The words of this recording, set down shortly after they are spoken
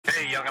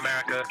young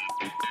America,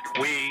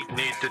 we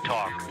need to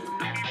talk.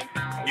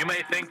 You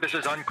may think this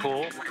is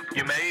uncool.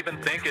 You may even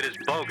think it is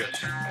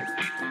bogus.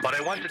 But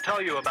I want to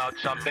tell you about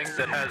something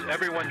that has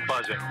everyone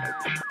buzzing.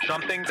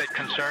 Something that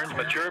concerns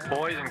mature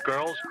boys and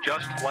girls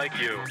just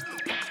like you.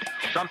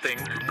 Something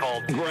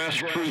called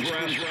grassroots.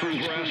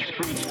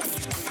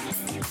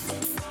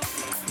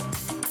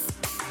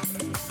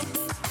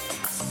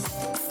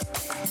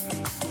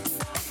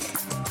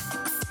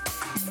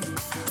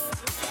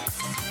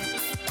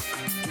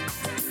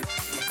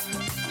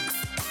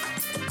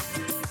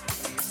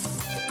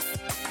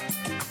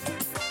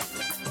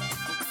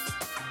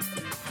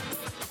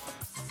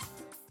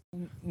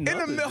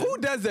 Who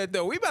does that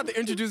though? We about to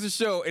introduce the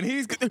show, and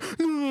he's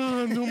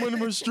no money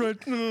my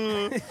stretch.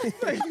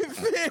 Like,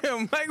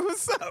 damn, like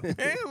what's up,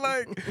 man?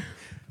 Like,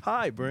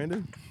 hi,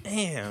 Brandon.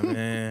 Damn,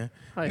 man.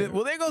 Hi.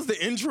 Well, there goes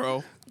the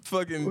intro.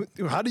 Fucking.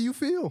 How do you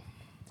feel?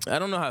 I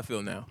don't know how I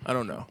feel now. I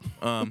don't know.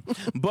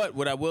 But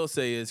what I will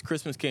say is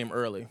Christmas came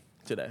early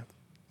today.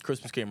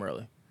 Christmas came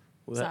early.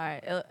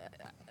 Sorry.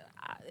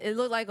 It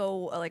looked like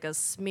a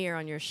smear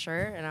on your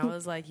shirt, and I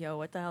was like, yo,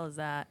 what the hell is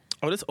that?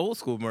 Oh, this old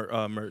school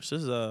merch.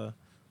 This is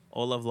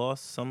All Love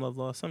Lost, Some Love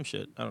Lost, some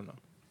shit. I don't know.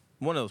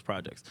 One of those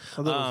projects. I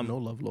thought it was No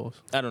Love Lost.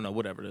 I don't know.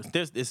 Whatever it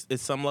is.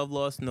 It's Some Love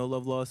Lost, No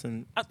Love Lost,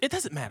 and it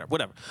doesn't matter.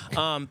 Whatever.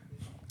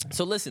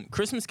 So listen,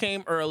 Christmas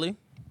came early.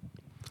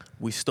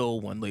 We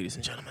stole one, ladies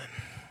and gentlemen.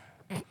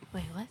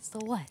 Wait, what?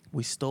 Stole what?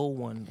 We stole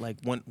one. Like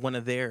one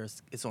of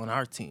theirs is on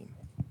our team.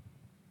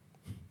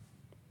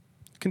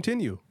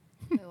 Continue.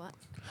 Wait, what?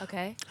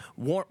 Okay.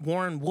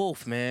 Warren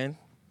Wolf, man.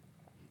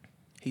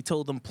 He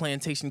told them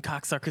plantation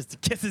cocksuckers to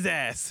kiss his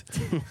ass.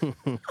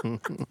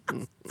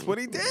 That's what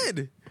he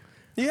did.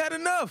 He had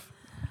enough.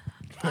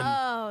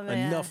 Oh,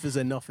 man. Enough is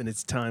enough, and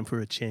it's time for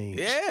a change.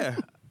 Yeah.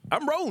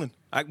 I'm rolling.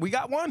 We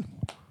got one.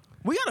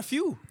 We got a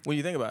few when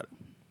you think about it.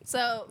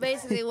 So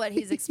basically what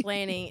he's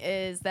explaining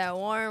is that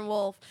Warren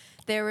Wolf,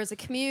 there was a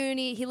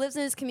community, he lives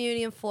in his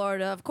community in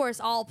Florida. Of course,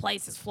 all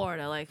places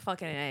Florida, like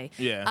fucking A.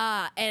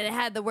 Yeah. And it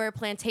had the word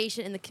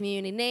plantation in the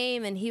community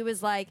name, and he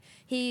was like,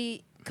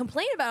 he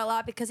complained about it a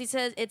lot because he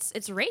says it's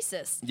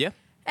racist. Yeah.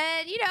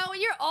 And, you know,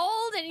 when you're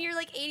old and you're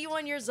like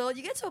 81 years old,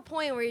 you get to a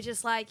point where you're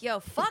just like,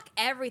 yo, fuck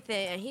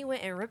everything. And he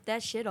went and ripped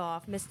that shit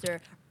off, Mr.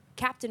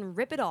 Captain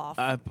Rip It Off.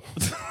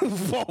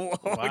 Whoa,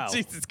 Wow.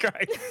 Jesus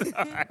Christ.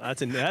 All right.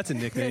 That's a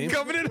nickname.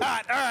 Coming in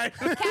hot. All right.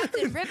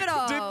 Captain Rip It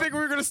Off. Didn't think we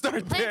were going to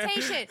start there.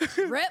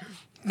 Plantation. Rip.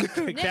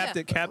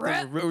 Captain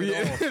Rip. Rip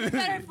It Off.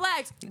 Confederate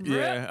flags. Rip.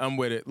 Yeah, I'm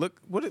with it. Look,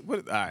 what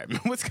all right,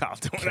 what's Kyle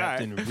doing?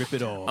 Captain All right. Rip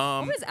It Off.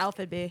 What would his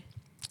outfit be?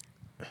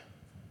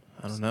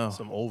 I don't know.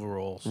 Some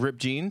overalls. Rip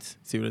jeans.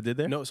 See what I did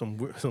there? No, some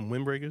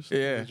windbreakers.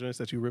 Yeah. Joints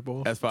that you rip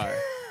off. That's fire.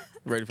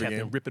 Ready for Captain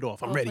game? Rip It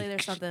Off. I'm Hopefully ready.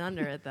 there's something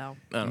under it, though.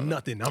 I don't know.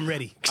 Nothing. I'm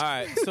ready. All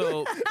right,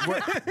 so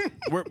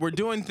we're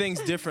doing things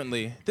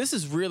differently. This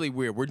is really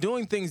weird. We're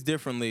doing things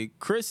differently.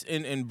 Chris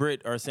and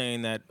Britt are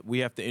saying that we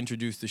have to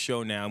introduce the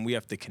show now, and we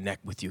have to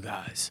connect with you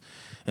guys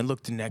and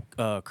look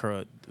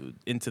to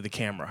into the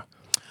camera.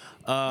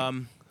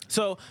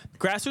 So,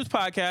 Grassroots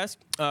Podcast,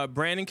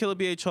 Brandon Killer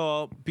BH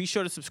Hall. Be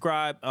sure to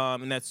subscribe,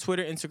 and that's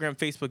Twitter, Instagram,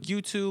 Facebook,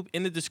 YouTube.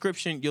 In the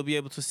description, you'll be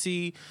able to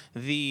see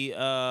the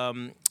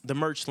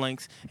merch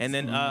links, and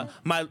then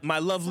my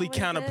lovely what he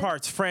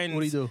counterparts, friends. What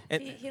do you do?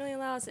 And He don't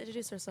allow us to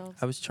introduce ourselves.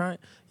 I was trying.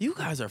 You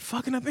guys are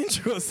fucking up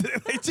intros today.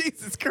 Like,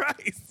 Jesus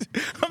Christ.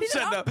 I'm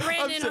shutting up.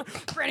 Brandon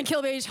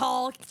Kilbage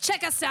Hall.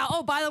 Check us out.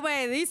 Oh, by the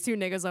way, these two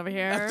niggas over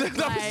here. I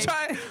was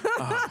trying.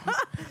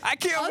 I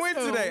can't win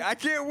Awesome. today. I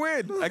can't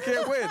win.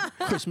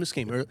 Christmas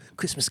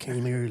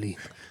came early.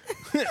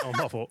 Oh,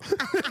 my fault.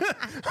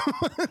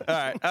 All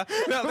right.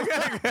 No, look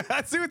at it.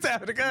 I see what's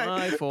happening. Go ahead.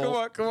 My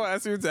fault. Come on. I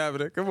see what's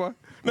happening. Come on.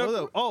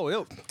 No,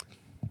 Yo.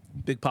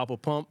 Big Papa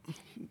Pump.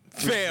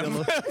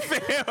 fam.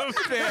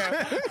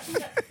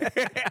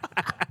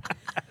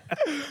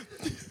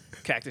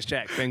 Cactus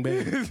Jack. Bang,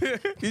 bang.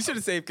 You should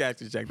have saved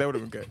Cactus Jack. That would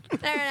have been good.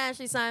 Aaron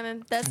Ashley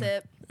Simon. That's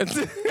it. That's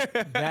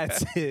it.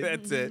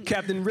 That's it.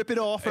 Captain Rip It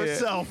Off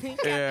herself.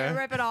 Captain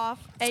Rip It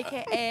Off,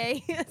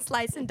 a.k.a.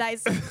 Slice and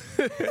Dice.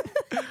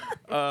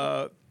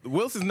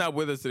 Wilson's not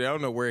with us today. I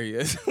don't know where he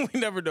is. We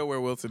never know where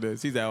Wilson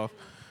is. He's out.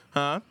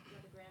 Huh?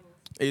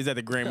 He's at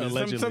the Grammys.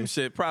 Allegedly. Some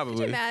shit, probably.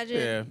 Could you imagine?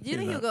 Yeah. Do you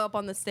think he'll go up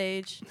on the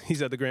stage?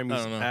 He's at the Grammys I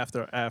don't know.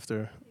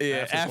 after.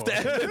 Yeah, after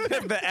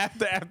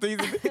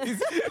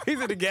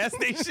he's at the gas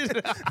station.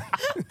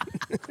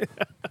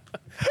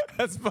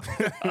 That's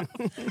fucked up.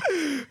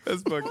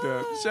 That's fucked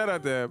up. Shout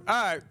out to him.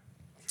 All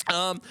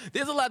right.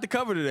 There's a lot to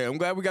cover today. I'm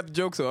glad we got the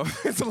jokes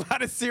off. There's a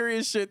lot of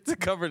serious shit to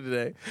cover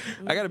today.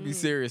 I got to be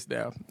serious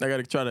now. I got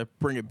to try to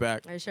bring it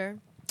back. Are you sure?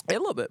 A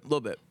little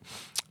bit.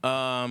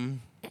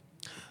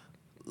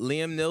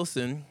 Liam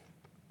Nilsson.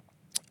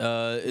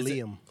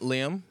 Liam.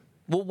 Liam.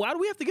 Well, why do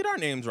we have to get our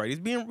names right? He's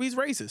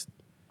racist.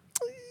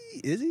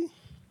 Is he?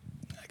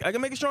 I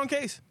can make a strong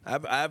case. I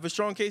have a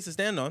strong case to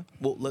stand on.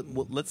 Well,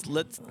 let's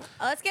Let's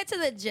get to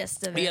the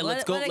gist of it. yeah.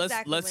 Let's What go.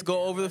 exactly Let's went go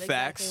down? over the What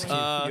facts. exactly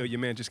went down? Yo, your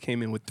man just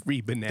came in with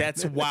 3 bananas.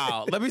 That's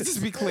wild. Let me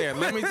just be clear.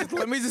 Let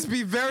me just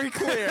be very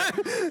clear.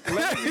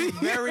 Let me be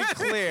very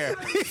clear.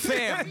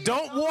 Fam,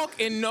 don't walk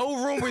in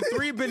no room with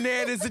 3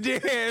 bananas in your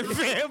hand,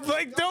 fam.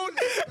 Like, don't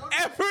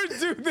ever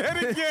do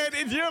that again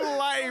in your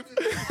life.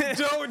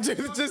 Don't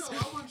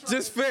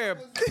just fam.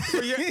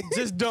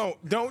 Just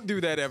don't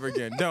do that ever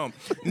again. Don't.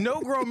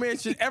 No grown man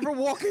should ever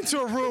walk into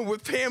a room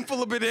with pan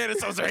full of bananas.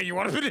 So I was like, hey, you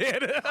want a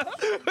banana?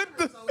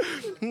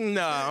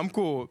 Nah, I'm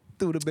cool.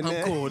 through the banana.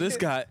 I'm cool. This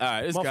guy, all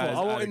right, this My guy.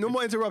 fault. I want no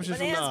more interruptions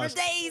from Bananas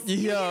Nas. for days. You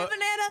Yo, get a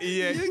banana.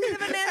 yeah. You get a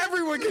banana.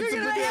 Everyone gets a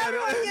banana.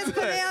 Everyone gets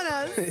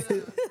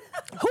bananas.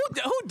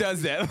 Who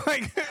does that?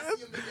 Like,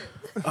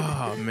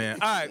 oh man.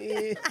 All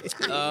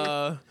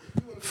right.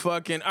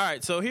 Fucking. All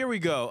right. So here we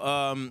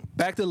go.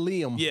 Back to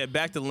Liam. Yeah,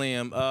 back to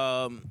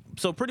Liam.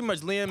 So pretty much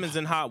Liam is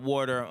in hot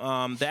water.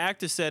 The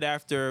actor said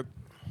after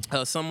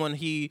someone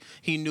he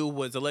knew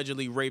was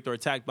allegedly raped or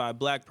attacked by a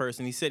black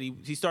person, he said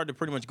he started to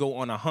pretty much go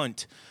on a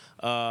hunt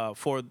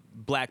for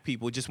black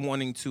people, just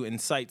wanting to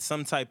incite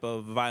some type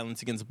of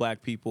violence against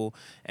black people.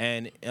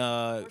 And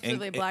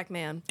Specifically a black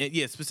man.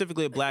 yeah,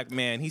 specifically a black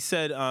man. He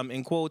said,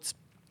 in quotes,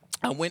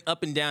 I went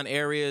up and down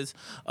areas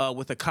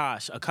with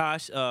Akash.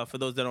 Akash, for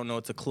those that don't know,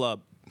 it's a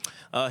club.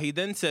 He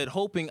then said,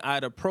 hoping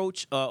I'd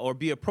approach or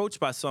be approached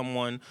by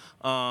someone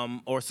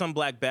or some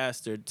black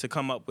bastard to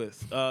come up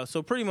with.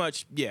 So pretty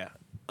much, yeah.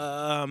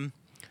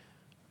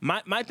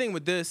 My thing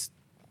with this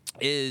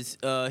is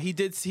he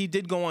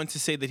did go on to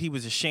say that he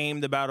was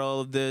ashamed about all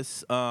of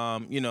this.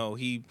 You know,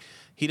 he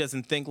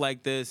doesn't think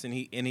like this, and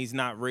he's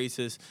not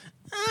racist.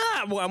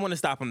 Well, I want to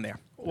stop him there.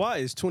 Why?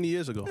 It's 20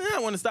 years ago. I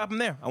want to stop him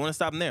there.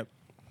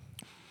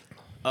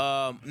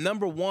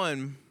 Number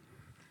one,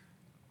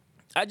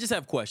 I just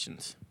have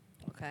questions.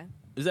 Okay.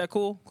 Is that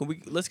cool?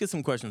 Let's get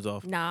some questions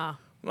off. Nah.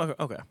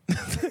 Okay.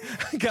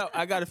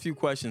 I got a few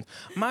questions.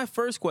 My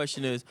first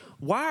question is,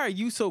 why are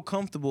you so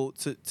comfortable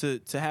to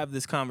have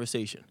this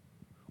conversation?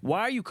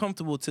 Why are you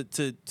comfortable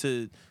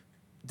to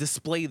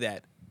display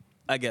that?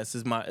 I guess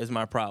is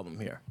my problem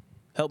here.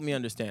 Help me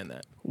understand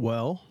that.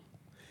 Well,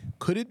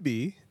 could it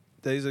be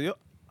that he's like, yo,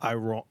 I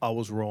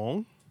was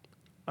wrong.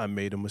 I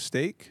made a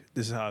mistake.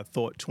 This is how I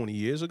thought 20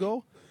 years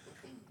ago.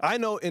 I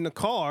know in the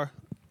car,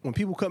 when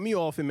people cut me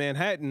off in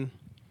Manhattan,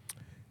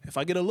 if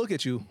I get a look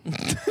at you,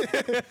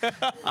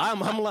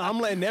 I'm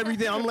letting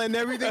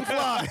everything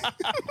fly.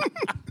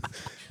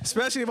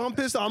 Especially if I'm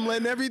pissed off, I'm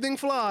letting everything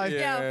fly.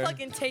 Yeah, I'm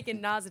fucking taking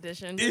Nas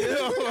edition.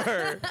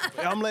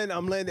 I'm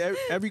letting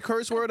every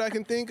curse word I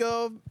can think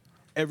of,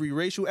 every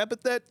racial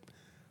epithet,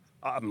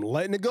 I'm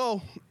letting it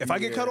go. If I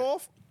get cut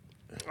off,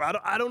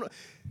 I don't know.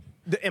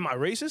 Am I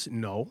racist?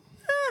 No.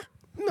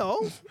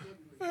 No.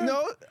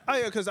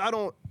 Because I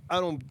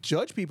don't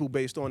judge people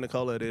based on the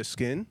color of their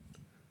skin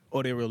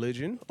or their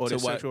religion or their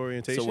sexual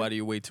orientation. So why do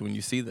you wait till when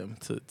you see them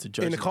to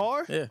judge in the them?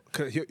 car? Yeah.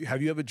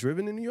 Have you ever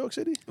driven in New York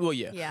City? Well,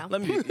 yeah. Yeah.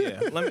 Let me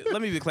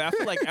be clear.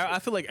 I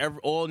feel like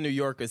all New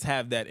Yorkers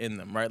have that in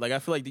them, right? Like I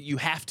feel like that you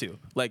have to.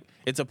 Like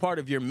it's a part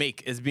of your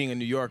make as being a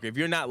New Yorker. If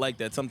you're not like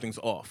that, something's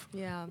off.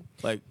 Yeah.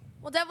 Like.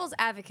 Well, devil's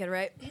advocate,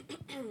 right?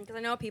 Because I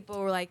know people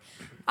were like,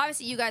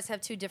 obviously you guys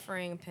have two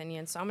differing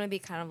opinions, so I'm going to be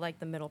kind of like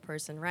the middle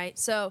person, right?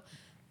 So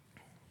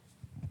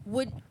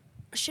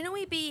shouldn't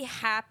we be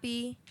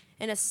happy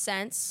in a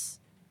sense,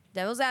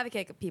 devil's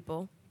advocate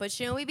people, but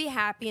shouldn't we be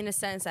happy in a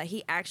sense that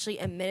he actually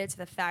admitted to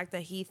the fact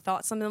that he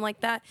thought something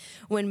like that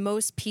when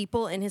most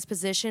people in his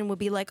position would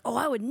be like, oh,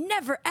 I would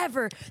never,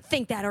 ever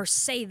think that or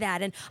say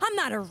that. And I'm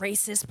not a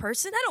racist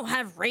person. I don't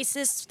have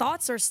racist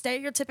thoughts or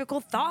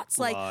stereotypical thoughts.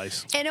 Like,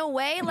 Lies. in a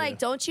way, like,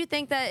 don't you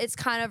think that it's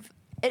kind of,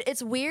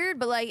 it's weird,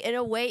 but like in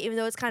a way, even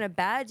though it's kind of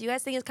bad, do you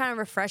guys think it's kind of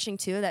refreshing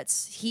too that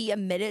he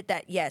admitted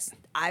that, yes,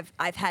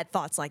 I've had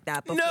thoughts like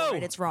that before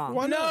and it's wrong?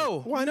 Why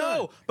not? Why not?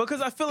 No,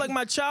 because I feel like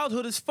my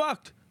childhood is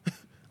fucked.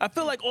 I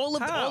feel like all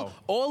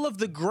of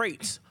the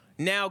greats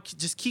now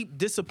just keep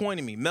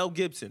disappointing me. Mel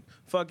Gibson,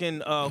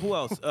 fucking who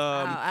else?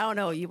 I don't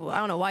know. I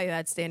don't know why you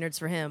had standards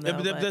for him.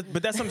 Though,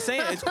 but that's what I'm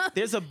saying.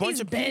 There's a bunch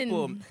of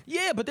people.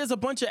 Yeah, but there's a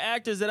bunch of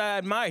actors that I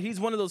admire.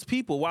 He's one of those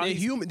people. While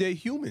They're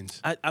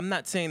humans. I'm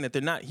not saying that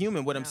they're not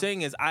human. What I'm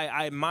saying is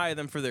I admire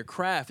them for their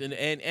craft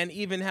and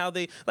even how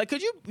they like.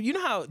 Could you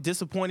know how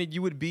disappointed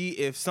you would be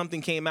if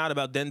something came out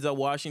about Denzel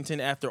Washington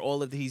after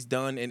all of that he's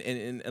done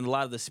and a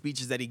lot of the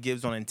speeches that he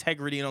gives on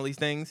integrity and all these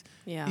things?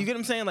 Yeah. You get what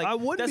I'm saying? Like I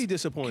wouldn't be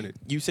disappointed.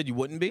 You said you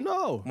wouldn't be?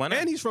 No. Why not?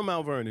 And he's from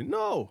Mount Vernon.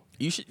 No.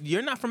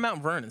 You're not from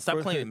Mount Vernon. Stop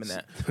playing him in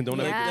that. Don't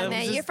Yeah,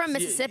 man, you're from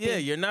Mississippi. Yeah,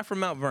 you're not from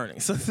Mount Vernon.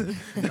 So,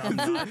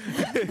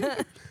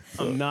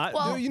 I'm not.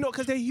 Well-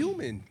 Because they're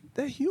human.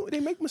 They're human. They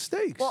make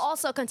mistakes. Well,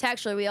 also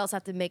contextually, we also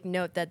have to make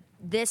note that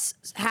this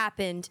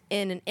happened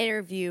in an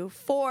interview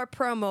for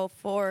promo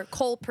for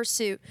Cold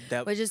Pursuit,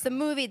 which is the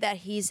movie that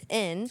he's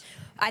in.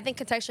 I think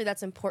contextually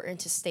that's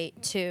important to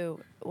state too,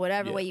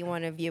 whatever way you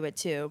want to view it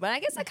too. But I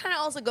guess that kind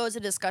of also goes to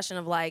discussion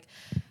of like,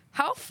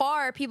 how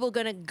far are people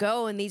gonna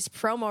go in these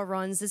promo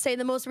runs to say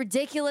the most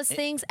ridiculous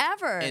things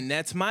ever? And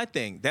that's my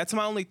thing. That's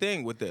my only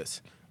thing with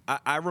this.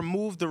 I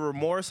removed the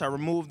remorse. I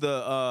removed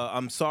the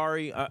I'm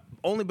sorry.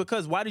 Only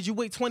because why did you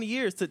wait 20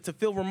 years to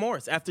feel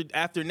remorse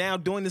after now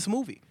doing this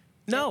movie?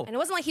 No. And it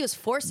wasn't like he was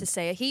forced to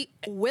say it. He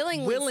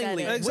willingly said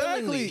it.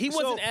 Exactly. Willingly. He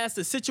wasn't So, asked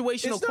a situational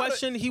it's not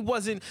question. He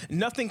wasn't.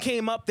 Nothing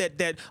came up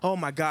that. Oh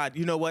my God.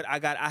 You know what? I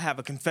have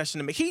a confession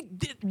to make. He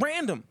did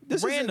random.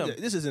 This Random.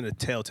 isn't a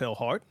telltale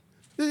heart.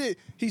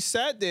 He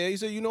sat there. He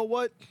said, "You know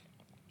what?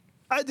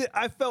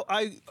 I felt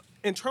I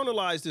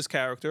internalized this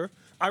character.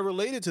 I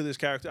related to this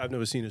character. I've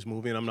never seen this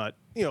movie, and I'm not.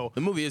 The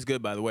movie is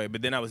good, by the way.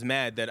 But then I was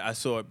mad that I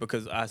saw it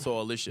because I saw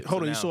all this shit.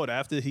 Hold So on, you now- saw it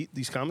after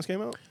these comments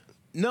came out?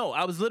 No,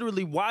 I was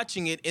literally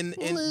watching it in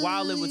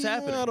while it was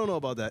happening. I don't know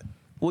about that.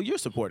 Well, you're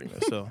supporting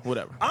it, so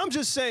whatever. I'm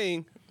just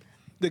saying,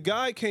 the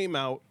guy came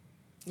out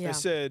Yeah. and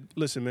said,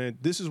 "Listen, man,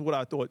 this is what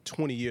I thought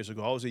 20 years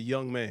ago. I was a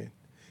young man.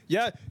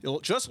 Yeah,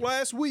 just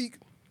last week."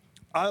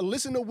 I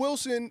listened to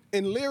Wilson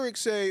and Lyric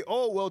say,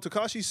 "Oh well,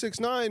 Tekashi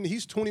 6ix9ine,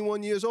 he's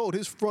 21 years old.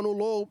 His frontal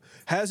lobe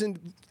hasn't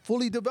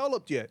fully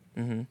developed yet."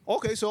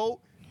 Okay, so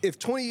if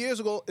 20 years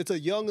ago it's a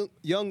young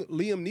Liam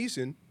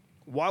Neeson,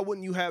 why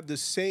wouldn't you have the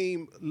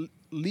same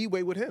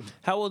leeway with him?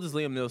 How old is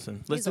Liam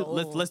Neeson? Let's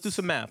Old. do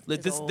some math. He's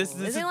This old. this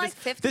Isn't he like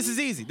 50? This is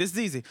easy. This is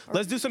easy.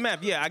 Let's do some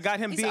math. Yeah, I got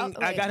him He's being up-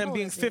 wait, how old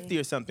is he? 50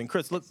 or something.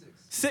 Chris, look.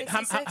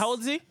 How old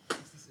is he?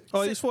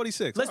 Oh, he's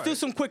 46. Let's do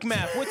some quick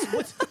math.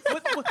 What's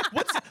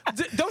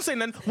don't say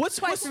nothing. What's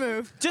Twice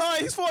removed. Just All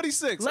right, he's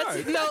 46. All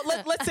let's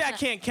right. let's say I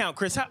can't count,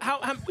 Chris. How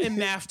in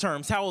math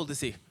terms? How old is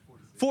he?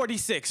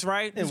 46,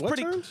 right? In It's what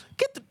terms?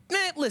 Get the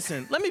man.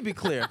 Listen. Let me be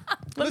clear.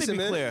 Listen,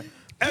 me be man.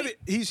 clear.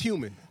 He's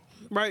human,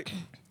 right?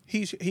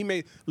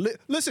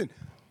 Listen.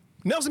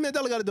 Nelson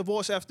Mandela got a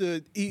divorce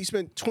after he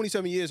spent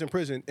 27 years in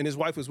prison, and his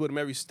wife was with him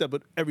every step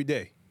of every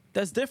day,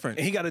 That's different.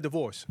 and he got a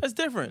divorce. That's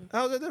different.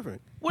 How is that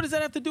different? What does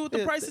that have to do with the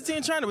Yeah, price of tea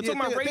in China? We're talking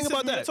about racism. Think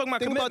about that. We're talking about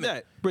think commitment. about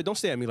that. Britt, don't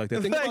stare at me like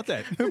that. Think about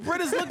that.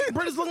 Britt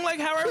is looking like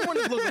how everyone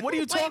is looking. What are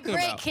you Wait, talking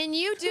Britt, about? can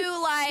you do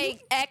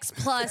like X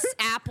plus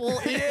Apple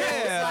equals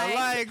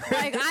Yeah,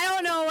 like I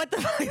don't know what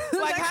the fuck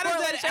Like, how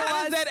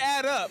does that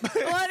add up?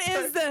 what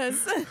is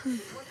this?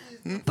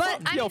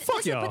 But I Yo, mean, fuck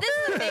listen, y'all. but this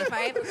is the thing,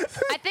 right?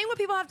 I think what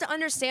people have to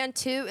understand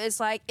too is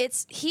like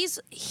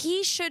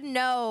he should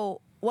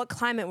know what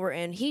climate we're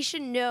in. He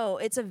should know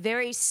it's a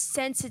very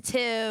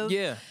sensitive.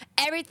 Yeah.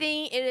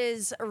 Everything it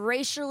is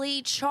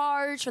racially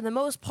charged for the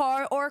most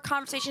part, or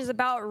conversations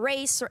about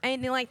race or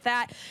anything like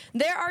that.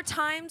 There are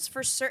times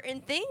for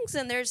certain things,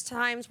 and there's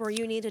times where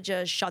you need to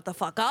just shut the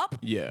fuck up.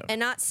 Yeah. And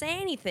not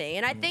say anything.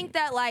 And I think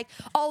that like,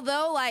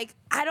 although like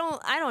I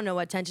don't know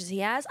what intentions he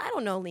has. I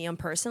don't know Liam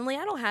personally.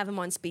 I don't have him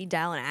on speed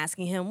dial and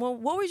asking him, well,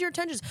 what was your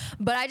intentions?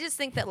 But I just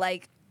think that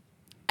like,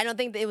 I don't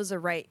think that it was the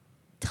right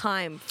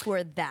time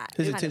for that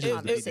His kind of intention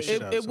was to beat the conversation.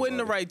 shit out It of wasn't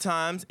the somebody. right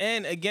times.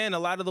 And again, a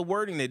lot of the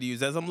wording that he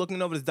used, as I'm looking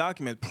over this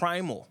document,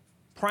 primal.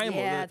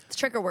 Yeah, it's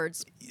trigger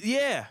words.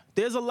 Yeah,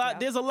 there's a lot. Yeah.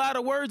 There's a lot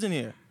of words in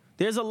here.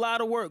 There's a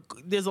lot of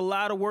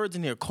words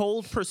in here.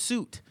 Cold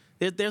pursuit.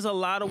 There's a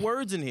lot of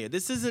words in here.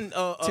 This isn't.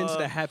 Tends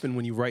to happen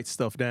when you write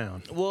stuff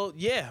down. Well,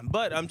 yeah,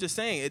 but I'm just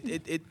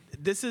saying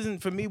this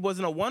isn't for me.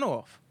 Wasn't a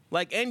one-off.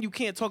 Like, and you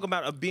can't talk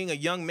about being a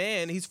young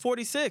man. He's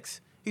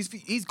 46.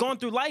 He's gone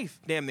through life,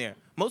 damn near.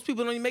 Most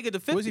people don't even make it to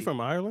 50. Where's he from?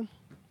 Ireland?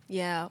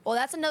 Yeah. Well,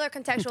 that's another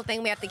contextual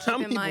thing we have to keep How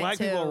in many mind black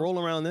too. people are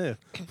rolling around there?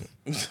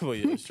 Well,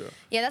 yeah, that's true.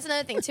 Yeah, that's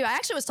another thing too. I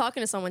actually was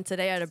talking to someone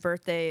today at a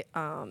birthday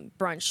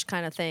brunch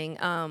kind of thing,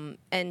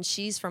 and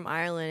she's from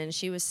Ireland, and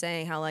she was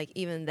saying how like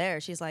even there,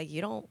 she's like,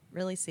 you don't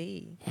really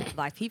see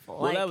black people.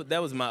 Well, Like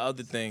that was my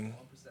other thing.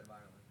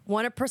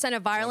 1%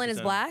 of Ireland is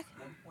 1%. black.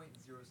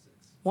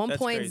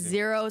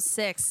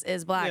 1.06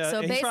 is black. Yeah, so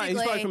and basically,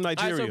 he's probably from All right,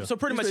 Nigeria. so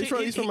pretty much he's from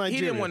he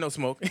Nigeria. didn't want no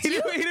smoke. He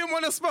didn't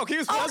want no smoke. He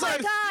was. oh that's my why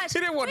gosh! He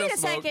didn't want Wait no a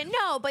smoke. second.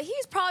 No, but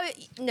he's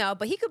probably no,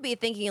 but he could be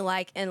thinking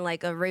like in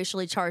like a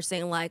racially charged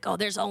thing, like, oh,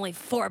 there's only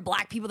 4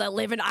 black people that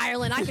live in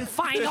Ireland. I can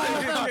find all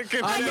of them. It could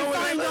be I that. can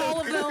find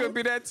all of It could them.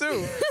 be that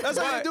too. That's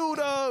like the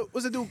dude.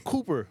 Was the dude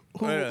Cooper,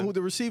 who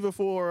the receiver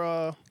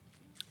for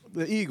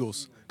the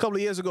Eagles? A couple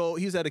of years ago,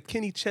 he was at a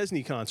Kenny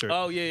Chesney concert.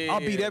 Oh, yeah,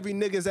 I'll beat yeah. every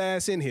nigga's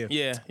ass in here.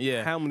 Yeah,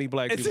 yeah. How many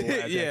black people were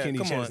at yeah, that Kenny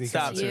come on, Chesney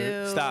stop concert?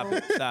 it. Stop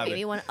it. Stop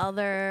Maybe it. one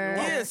other.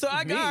 Yeah, so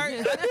I got.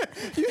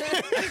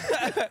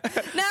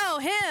 No,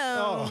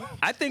 him.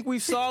 I think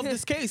we've solved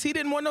this case. He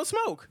didn't want no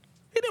smoke.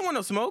 He didn't want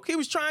no smoke. He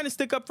was trying to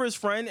stick up for his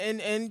friend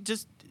and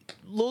just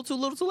little too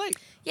late.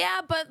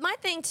 Yeah, but my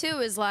thing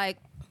too is like,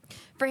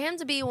 for him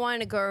to be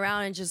wanting to go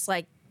around and just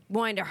like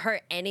wanting to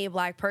hurt any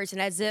black person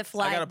as if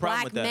I got a like problem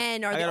black with that.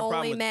 men are I got the a problem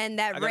only with- men I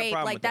that got a rape.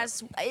 problem Like with that.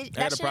 that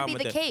got a shouldn't be problem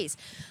the with that. case.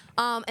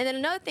 And then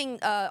another thing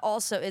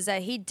also is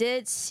that he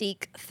did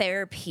seek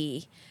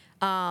therapy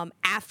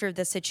after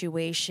the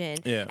situation.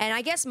 Yeah. And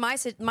I guess my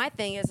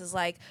thing is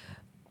like,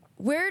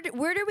 where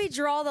do we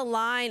draw the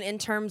line in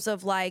terms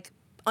of like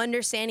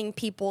understanding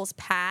people's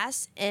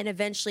past and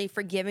eventually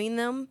forgiving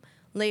them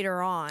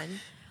later on?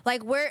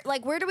 Like where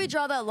do we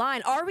draw that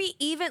line? Are we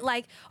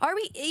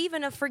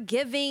even a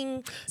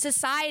forgiving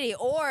society,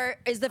 or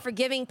is the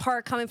forgiving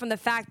part coming from the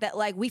fact that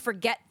like we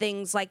forget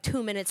things like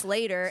 2 minutes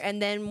later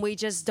and then we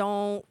just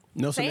don't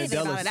Nelson say anything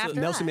about it after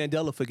Nelson that?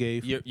 Mandela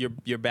forgave.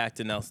 You're back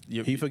to Nelson.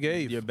 He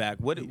forgave. You're back.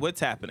 What's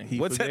happening? He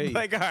What's forgave.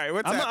 like? All right.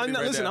 What's happening?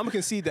 Right listen, now? I'm gonna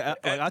concede that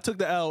I took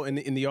the L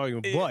in the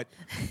argument, but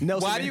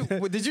Nelson. Why do you?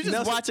 Did you just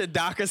Nelson- watch a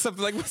doc or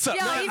something? Like, what's up?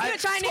 Yo, man? he's gonna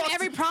try and name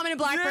every prominent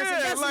black person.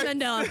 Nelson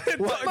Mandela, talk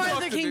Martin to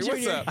Luther me. King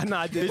What's Jr. up? No,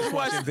 I did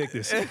watch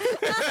Invictus.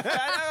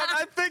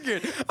 I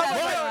figured. That's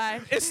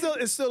why. It's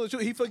still the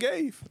truth. He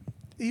forgave.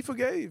 He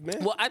forgave, man.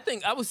 Well, I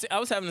think I was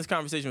having this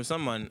conversation with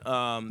someone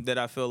that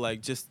I feel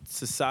like just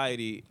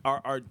society,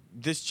 our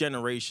this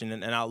generation,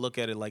 and I'll look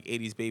at it like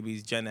 80s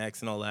babies, Gen X,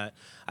 and all that.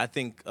 I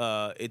think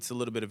it's a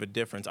little bit of a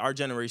difference. Our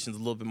generation's a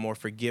little bit more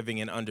forgiving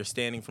and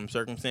understanding from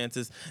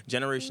circumstances.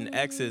 Generation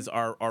X's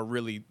are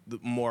really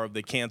more of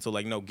the cancel,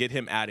 like, no, get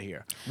him out of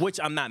here,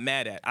 which I'm not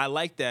mad at. I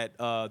like that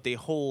they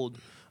hold.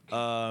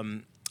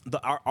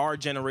 Our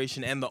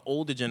generation and the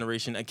older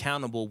generation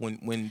accountable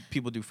when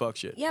people do fuck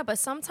shit. Yeah, but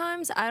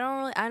sometimes I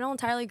don't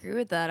entirely agree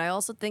with that. I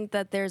also think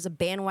that there's a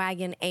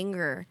bandwagon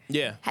anger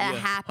Yeah, that yeah,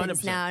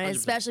 happens 100%, now, and 100%.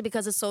 especially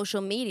because of social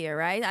media,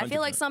 right? I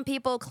feel like 100%. some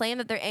people claim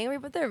that they're angry,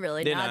 but they're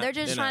really They're not. not. They're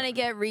just They're trying not. to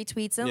get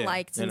retweets and Yeah,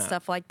 likes they're and not.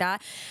 stuff like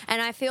that.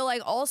 And I feel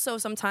like also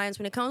sometimes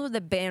when it comes with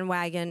the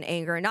bandwagon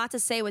anger, not to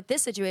say with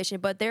this situation,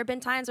 but there have been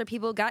times where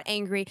people got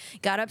angry,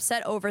 got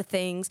upset over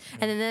things,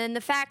 and then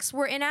the facts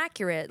were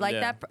inaccurate. Like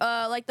Yeah.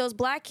 that, like those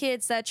black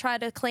kids that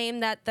tried to claim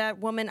that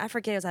woman, I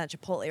forget, it was at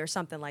Chipotle or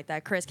something like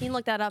that. Chris, can you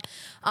look that up?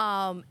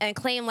 And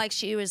claim like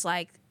she was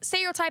like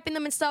stereotyping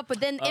them and stuff,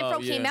 but then info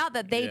came yeah. out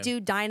that they Yeah. do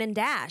dine and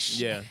dash.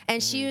 Yeah.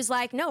 And she was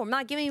like, no, I'm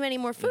not giving you any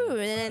more food.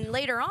 And then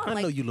later on, I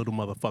like, know you little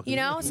motherfucker. you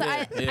know, so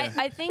Yeah.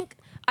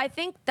 I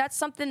think that's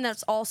something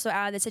that's also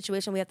out of the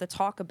situation we have to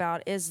talk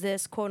about is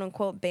this quote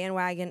unquote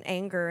bandwagon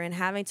anger and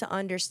having to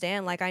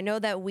understand. Like, I know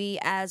that we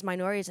as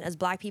minorities and as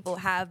black people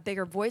have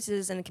bigger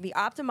voices and it can be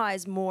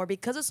optimized more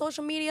because of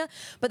social media,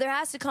 but there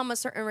has to come a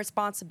certain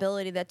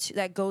responsibility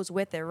that goes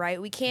with it, right?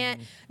 We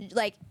can't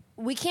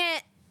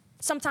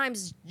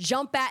sometimes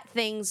jump at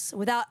things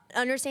without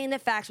understanding the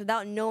facts,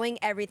 without knowing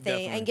everything,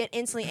 Definitely. and get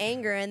instantly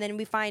angry. And then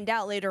we find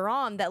out later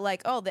on that,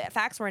 like, oh, the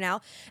facts weren't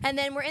out. And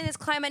then we're in this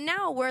climate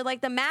now where, like,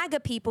 the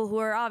MAGA people who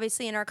are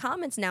obviously in our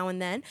comments now and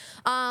then,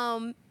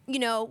 you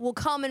know, will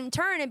come and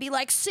turn and be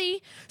like,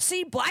 see,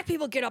 black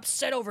people get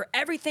upset over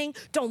everything.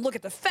 Don't look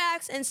at the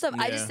facts and stuff.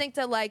 I just Yeah. think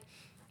that, like,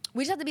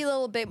 we just have to be a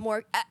little bit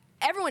more.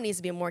 Everyone needs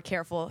to be more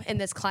careful in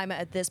this climate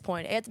at this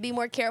point. We have to be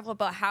more careful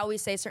about how we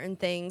say certain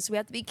things. We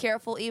have to be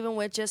careful even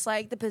with just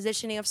like the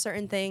positioning of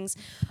certain things.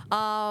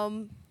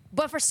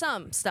 But for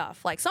some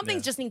stuff, like some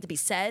things Yeah. just need to be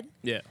said.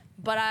 Yeah.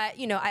 But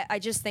I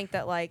just think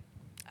that, like,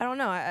 I don't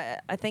know.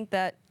 I think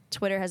that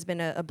Twitter has been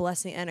a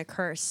blessing and a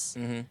curse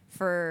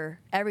for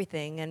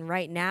everything. And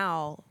right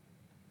now,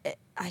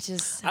 I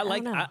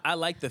like don't know. I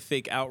like the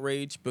fake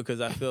outrage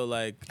because I feel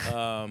like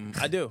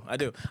I do. I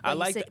You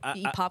like sit, the,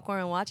 eat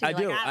popcorn and watch it. I You're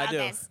do. like, I love do.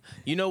 this.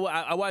 You know what?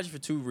 I watch it for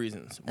two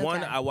reasons.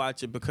 One, Okay. I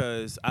watch it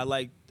because I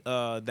like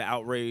the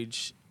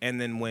outrage, and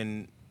then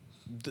when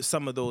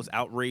some of those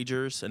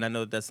outragers, and I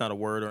know that's not a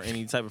word or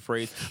any type of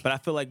phrase, but I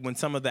feel like when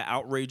some of the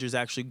outragers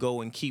actually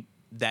go and keep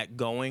that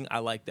going, I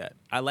like that.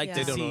 I like Yeah.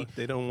 to They see.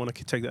 they don't want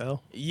to take the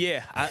L.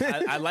 Yeah,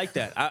 I like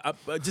that. I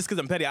just because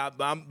I'm petty,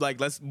 I'm like,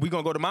 we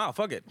gonna go to mile.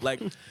 Fuck it.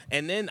 Like,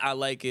 and then I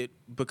like it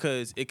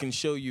because it can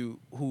show you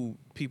who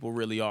people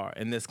really are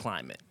in this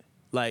climate.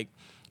 Like,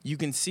 you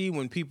can see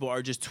when people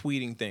are just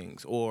tweeting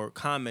things or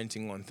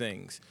commenting on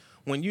things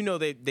when you know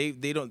they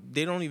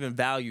don't even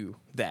value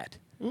that.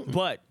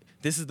 But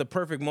this is the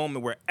perfect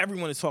moment where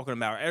everyone is talking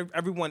about it.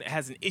 Everyone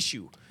has an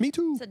issue. Me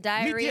too. It's a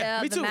diarrhea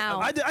me of the too.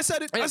 mouth. I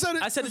said it. I said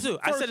it. I said it too.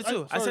 I said it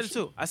too. I said it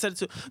too. I said it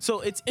too.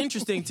 So it's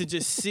interesting to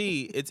just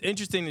see. It's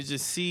interesting to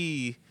just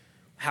see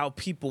how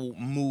people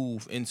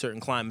move in certain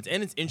climates,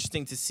 and it's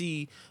interesting to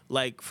see,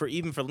 like, for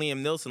Liam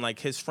Neeson, like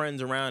his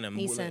friends around him.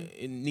 Neeson.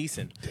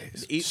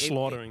 Neeson.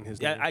 Slaughtering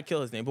his name. Yeah, I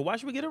kill his name, but why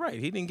should we get it right?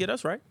 He didn't get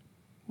us right.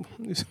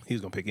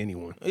 He's gonna pick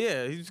anyone.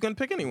 Yeah, he's gonna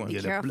pick anyone.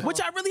 Yeah, Careful.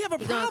 Which I really have a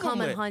He's gonna problem come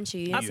with. and hunt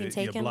you. You You- seen you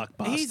Taken? block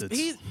He's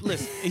bastards.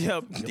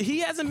 listen. He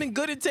hasn't been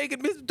good at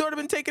taking. His daughter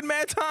been taken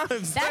mad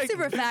times. That's Like,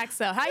 super facts,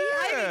 though. How you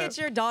Yeah. get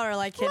your daughter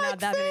like kidnapped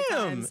that many fam,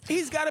 times?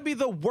 He's got to be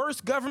the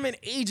worst government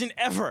agent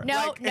ever. No,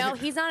 Like, no,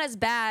 he's not as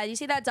bad. You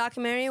see that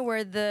documentary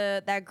where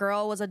that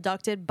girl was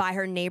abducted by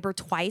her neighbor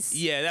twice?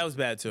 Yeah, that was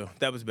bad too.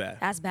 That was bad.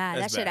 That's bad.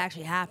 That shit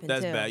actually happened,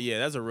 That's too. bad. Yeah,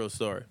 that's a real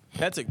story.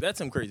 That's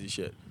some crazy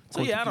shit. So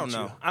Want yeah, to I don't get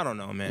know. you. I don't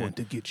know, man. Want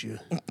to get you.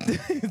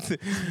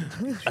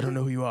 I don't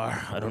know who you are.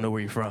 I don't know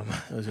where you're from.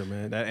 Listen,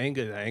 man, that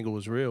anger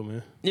was real,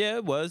 man. Yeah,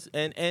 it was.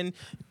 And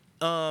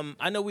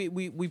I know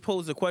we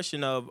posed the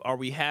question of, are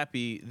we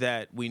happy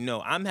that we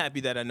know? I'm happy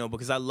that I know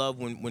because I love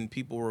when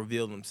people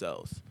reveal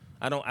themselves.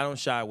 I don't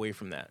shy away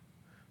from that.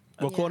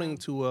 Well, according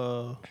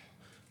to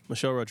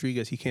Michelle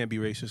Rodriguez, he can't be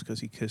racist because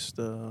he kissed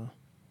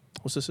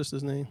what's the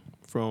sister's name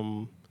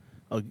from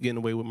Getting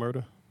Away with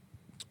Murder?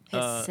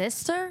 His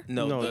sister?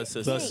 No, the the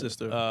sister.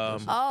 sister. Oh,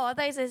 I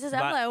thought you said sister.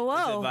 I'm Vi- like,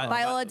 was it whoa, Vi-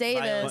 Viola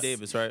Davis. Viola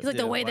Davis, right? He's like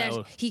the Yeah, way that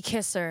Viola. he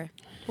kissed her.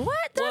 What?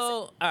 That's,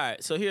 Well, all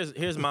right. So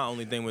here's my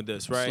only thing with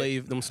this,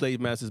 right? Them slave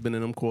masters been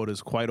in them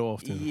quarters quite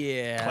often.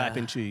 Yeah.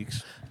 Clapping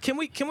cheeks. Can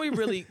we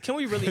really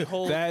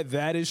hold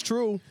That is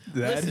true.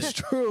 That is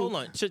true. Hold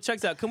on, check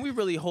this out. Can we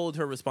really hold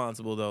her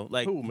responsible though?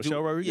 Like Who,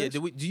 Michelle Rodriguez?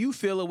 Yeah. Do you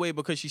feel a way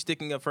because she's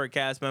sticking up for a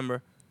cast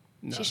member?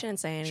 she shouldn't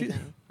say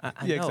anything. I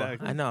Yeah, know,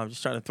 exactly. I know. I'm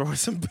just trying to throw her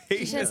some bait.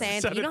 She shouldn't say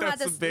anything. You don't have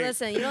to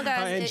listen. You don't Her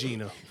got and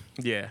Gina.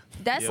 Yeah.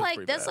 That's Yeah, like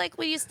pretty that's bad. like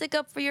when you stick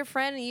up for your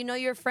friend and you know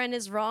your friend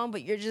is wrong,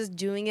 but you're just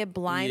doing it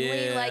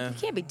blindly. Yeah. Like you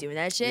can't be doing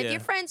that shit. Yeah. If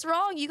your friend's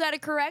wrong, you got to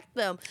correct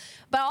them.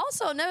 But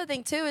also another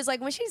thing too is like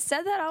when she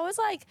said that, I was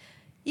like,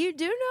 you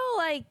do know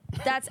like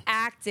that's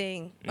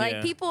acting. Like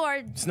Yeah. people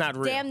are not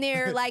real. damn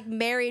near like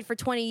married for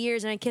 20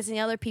 years and are kissing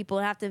other people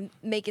and have to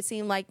make it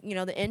seem like you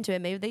know they're into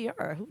it. Maybe they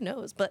are. Who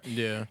knows? But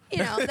Yeah. you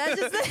know, that's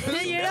just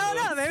you don't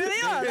know. Maybe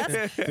they are.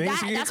 That's,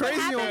 Things get that's what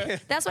crazy on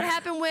happened. That's what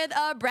happened with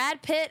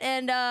Brad Pitt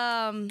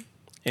and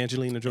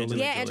Angelina Jolie.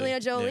 yeah, Angelina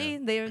Jolie.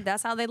 Yeah.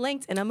 That's how they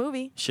linked in a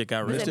movie. Shit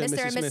got Was rich. it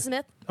Mr. and Mrs.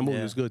 Smith? That movie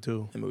Yeah. was good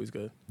too. The movie's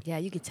good. Yeah,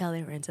 you could tell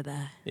they were into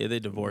that. Yeah, they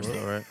divorced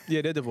though, right?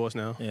 Yeah, they're divorced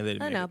now. Yeah, they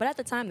didn't. I make know, it. but at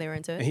the time they were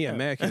into And it. he had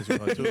mad kids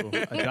with her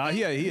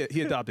too.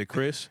 He adopted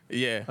Chris.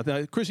 Yeah. I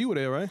think Chris, you were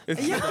there, right?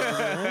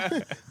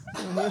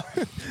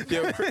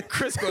 Yo,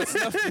 Chris gonna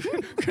snuff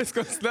you. Chris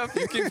gonna snuff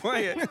you. Keep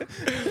playing.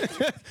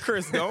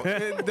 Chris, don't.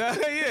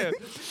 Yeah.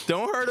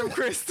 Don't hurt him,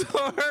 Chris.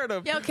 Don't hurt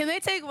him. Yo, can they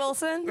take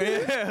Wilson?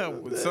 Yeah,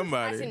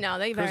 somebody. Actually, no,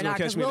 they Chris better gonna not.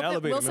 catch Because me in the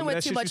elevator. Wilson Remember with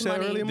that too shit you much said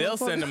money. earlier? They'll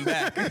send him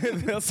back.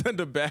 They'll send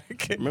him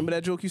back. Remember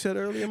that joke you said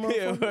earlier,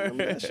 motherfucker?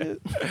 Remember that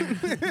shit?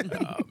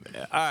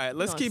 All right,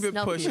 let's Gonna keep it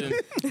snuff pushing.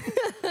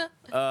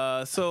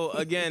 So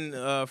again,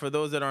 for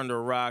those that are under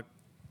a rock,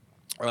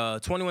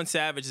 21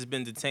 Savage has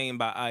been detained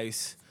by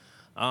ICE.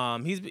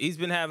 He's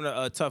been having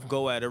a tough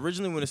go at it.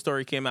 Originally, when the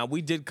story came out,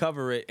 we did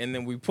cover it, and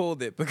then we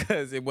pulled it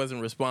because it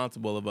wasn't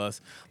responsible of us.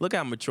 Look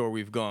how mature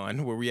we've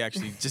gone, where we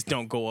actually just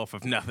don't go off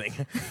of nothing.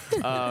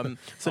 So I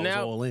was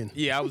now, all in.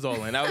 Yeah, I was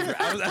all in. I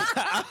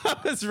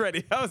was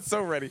ready. I was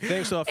so ready.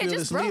 Thanks to our just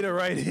fearless broke. leader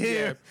right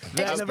here. It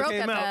That just never broke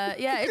came out. at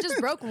the, yeah, it just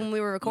broke when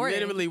we were recording.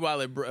 Literally, while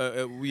it,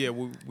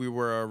 we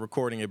were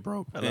recording, it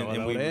broke, and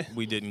hello.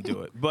 we didn't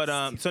do it.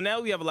 But so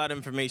now we have a lot of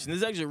information. This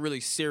is actually a really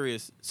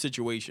serious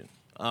situation.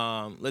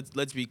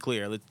 Let's be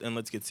clear,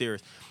 let's get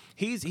serious.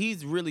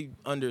 He's really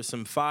under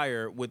some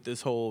fire with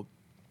this whole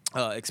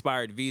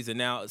expired visa.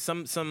 Now,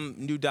 some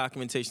new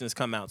documentation has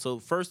come out. So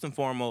first and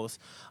foremost,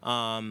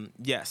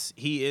 yes,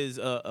 he is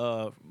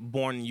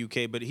born in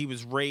UK, but he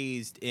was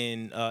raised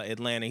in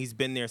Atlanta. He's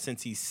been there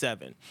since he's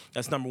 7.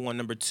 That's number one.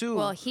 Number two.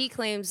 Well, he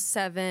claims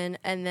 7,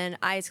 and then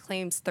ICE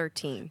claims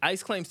 13.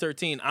 ICE claims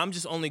 13. I'm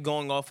just only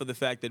going off of the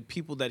fact that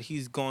people that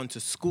he's gone to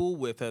school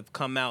with have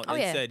come out and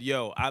yeah. said,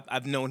 "Yo,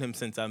 I've known him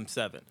since I'm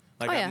 7."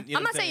 Like, Oh, yeah. you know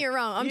I'm what not saying you're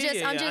wrong. I'm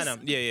just, I know.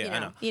 Yeah, you know, I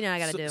know. You know, I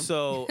gotta do.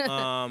 So,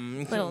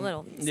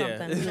 little yeah.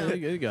 something. You know.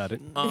 You got it.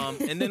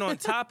 And then on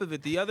top of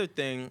it, the other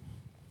thing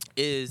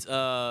is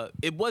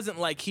it wasn't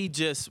like he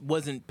just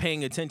wasn't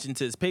paying attention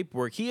to his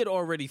paperwork. He had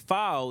already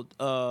filed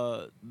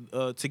to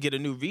get a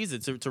new visa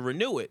to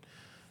renew it.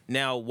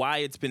 Now, why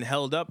it's been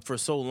held up for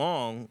so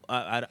long,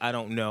 I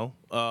don't know.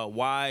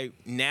 Why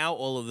now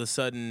all of a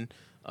sudden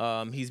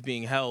he's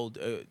being held,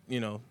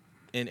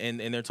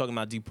 and they're talking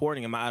about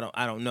deporting him. I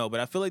don't know, but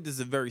I feel like this is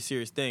a very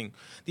serious thing.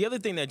 The other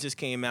thing that just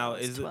came out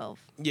It's is 12.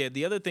 Yeah,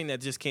 the other thing that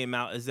just came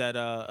out is that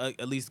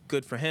at least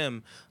good for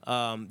him,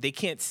 they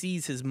can't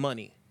seize his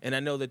money. And I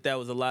know that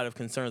was a lot of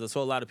concerns. I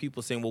saw a lot of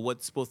people saying, well,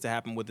 what's supposed to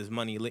happen with his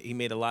money? He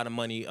made a lot of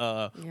money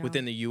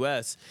within the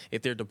U.S.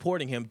 If they're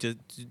deporting him, do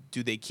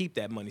they keep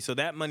that money? So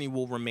that money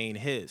will remain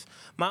his.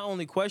 My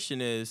only question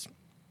is,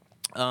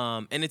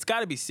 and it's got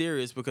to be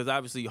serious because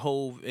obviously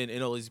Hove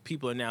and all these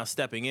people are now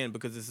stepping in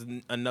because this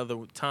is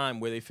another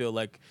time where they feel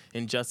like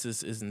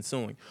injustice is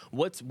ensuing.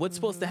 What's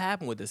supposed to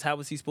happen with this? How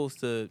is he supposed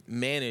to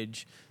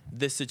manage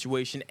this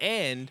situation?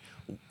 And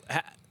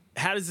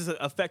how does this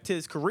affect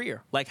his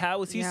career? Like,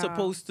 how is he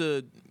supposed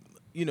to,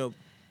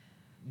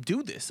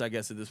 do this, I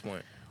guess, at this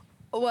point?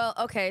 Well,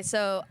 okay,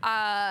 so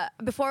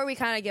before we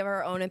kind of give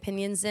our own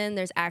opinions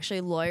there's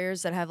actually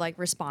lawyers that have like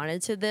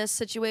responded to this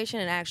situation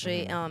and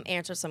actually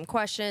answered some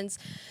questions.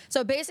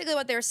 So basically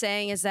what they're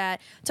saying is that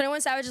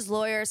 21 Savage's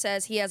lawyer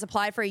says he has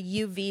applied for a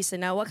U visa.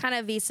 Now, what kind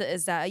of visa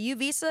is that? A U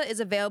visa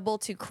is available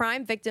to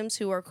crime victims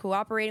who are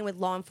cooperating with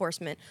law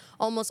enforcement.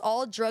 Almost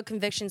all drug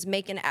convictions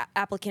make an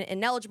applicant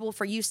ineligible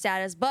for U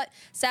status, but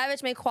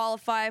Savage may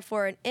qualify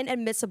for an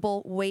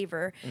inadmissible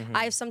waiver.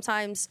 ICE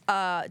sometimes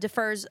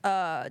defers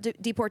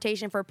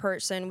deportation for a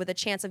person with a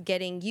chance of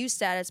getting U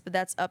status, but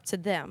that's up to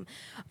them.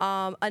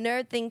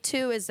 Another thing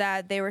too is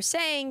that they were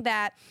saying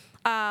that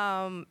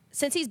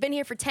since he's been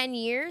here for 10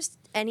 years,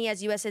 and he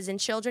has U.S. citizen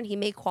children, he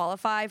may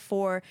qualify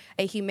for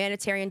a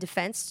humanitarian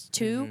defense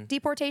to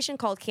deportation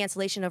called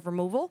cancellation of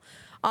removal.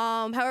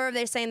 However,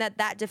 they're saying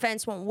that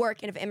defense won't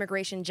work if an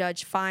immigration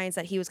judge finds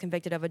that he was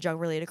convicted of a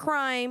drug-related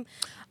crime.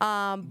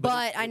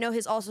 But I know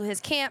his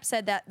camp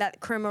said that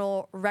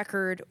criminal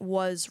record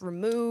was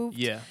removed.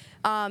 Yeah.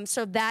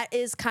 So that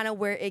is kind of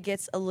where it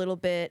gets a little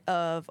bit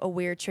of a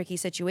weird, tricky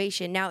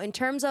situation. Now, in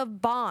terms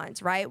of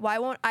bonds, right? Why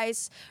won't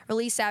ICE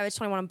release Savage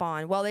 21 on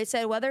bond? Well, they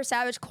said whether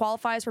Savage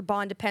qualifies for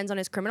bond depends on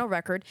his criminal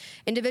record.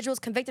 Individuals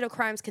convicted of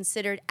crimes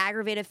considered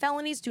aggravated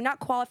felonies do not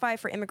qualify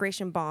for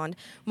immigration bond.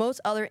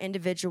 Most other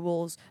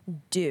individuals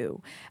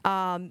do.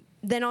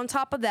 Then on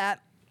top of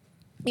that,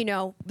 you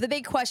know, the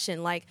big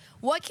question, like,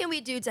 what can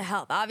we do to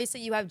help? Obviously,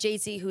 you have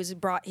JC,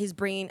 he's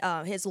bringing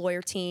his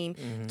lawyer team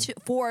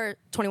for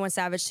 21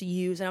 Savage to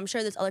use, and I'm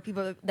sure there's other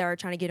people that are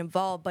trying to get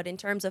involved. But in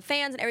terms of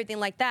fans and everything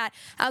like that,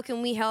 how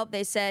can we help?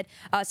 They said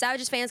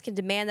Savage's fans can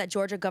demand that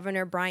Georgia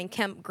Governor Brian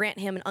Kemp grant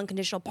him an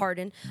unconditional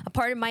pardon. A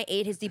pardon might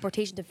aid his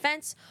deportation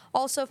defense.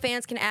 Also,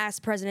 fans can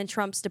ask President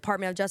Trump's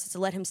Department of Justice to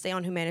let him stay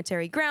on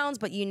humanitarian grounds,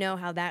 but you know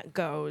how that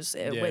goes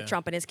with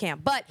Trump and his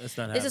camp. But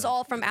this is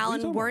all from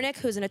Alan Wernick,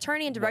 who's an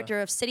attorney and director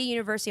of City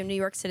University of New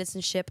York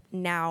Citizenship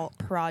Now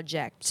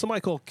project. Somebody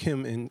call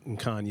Kim and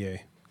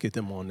Kanye. Get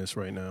them on this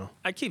right now.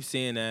 I keep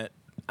seeing that.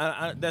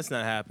 That's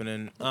not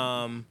happening.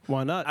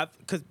 Why not?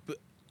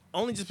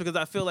 Only just because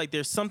I feel like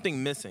there's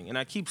something missing, and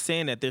I keep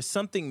saying that there's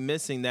something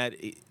missing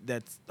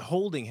that's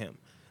holding him.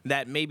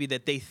 That maybe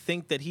that they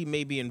think that he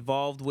may be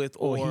involved with,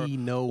 or he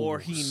knows, or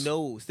he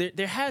knows.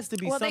 There has to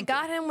be. Well, something. they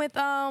got him with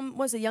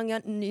was it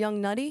Young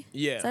Nutty?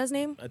 Yeah, is that his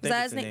name? I think is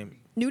that it's his the name?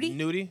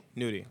 Nudie.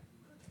 Nudie.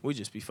 We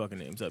just be fucking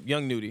names up.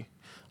 Young Nudie.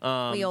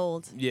 We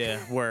old. Yeah,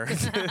 word.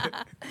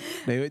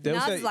 They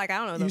Nas say- is like, I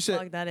don't know you what the said-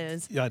 fuck that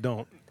is. Yeah, I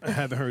don't. I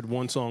haven't heard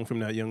one song from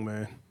that young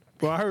man.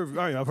 Well,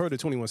 I've heard of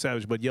 21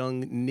 Savage, but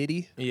Young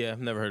Nitty, Yeah,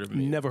 I've never heard of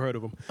him. never heard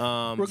of him.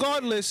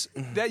 Regardless,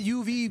 that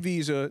UV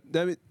visa,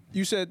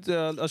 you said,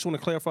 I just want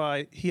to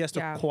clarify, he has to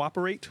Yeah.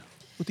 cooperate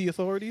with the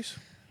authorities?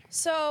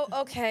 So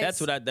okay, That's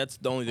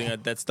the only thing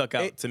that stuck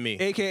out to me.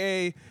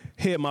 AKA,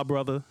 here, my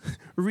brother,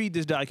 read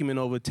this document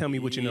over, tell me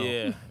what you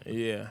know.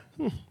 Yeah.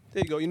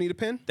 There you go. You need a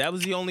pen? That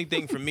was the only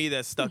thing for me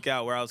that stuck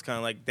out, where I was kind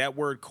of like, that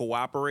word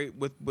cooperate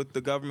with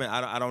the government.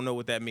 I don't know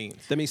what that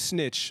means. That means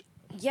snitch.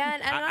 yeah,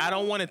 and I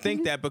don't want to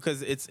think that,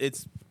 because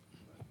it's.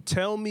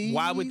 Tell me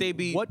Why would they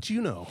be- what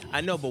you know.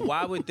 I know, but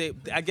why would they?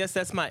 I guess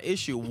that's my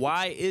issue.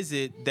 Why is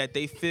it that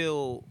they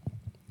feel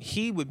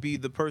he would be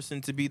the person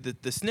to be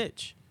the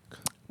snitch?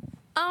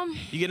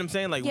 You get what I'm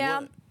saying? Like,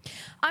 Yeah. what?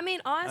 I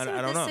mean, honestly, I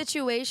with don't this know.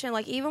 situation,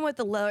 like even with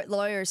the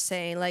lawyers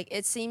saying, like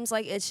it seems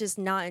like it's just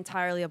not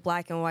entirely a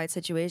black and white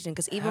situation.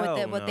 Because even Hell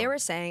with what they no. were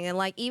saying, and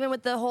like even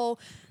with the whole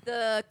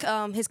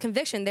his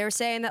conviction, they were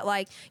saying that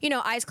like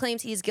ICE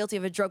claims he's guilty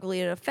of a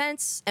drug-related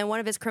offense, and one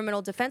of his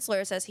criminal defense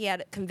lawyers says he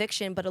had a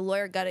conviction, but a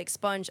lawyer got it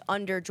expunged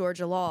under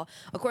Georgia law.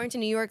 According to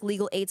New York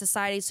Legal Aid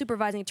Society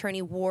supervising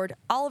attorney Ward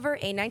Oliver,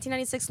 a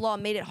 1996 law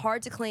made it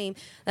hard to claim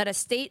that a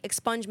state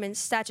expungement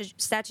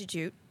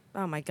statute.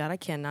 Oh my God, I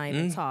cannot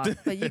even talk,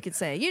 but you could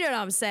say it. You know what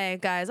I'm saying,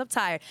 guys. I'm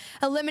tired.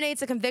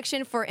 Eliminates a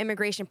conviction for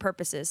immigration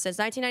purposes. Since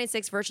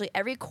 1996, virtually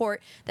every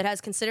court that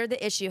has considered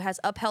the issue has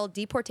upheld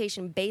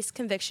deportation-based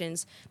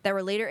convictions that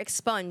were later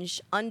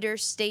expunged under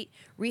state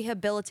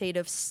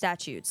rehabilitative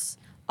statutes,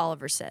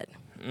 Oliver said.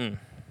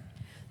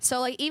 So,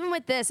 like, even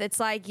with this, it's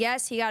like,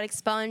 yes, he got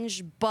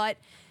expunged, but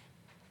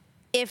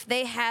if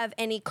they have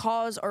any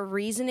cause or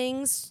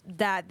reasonings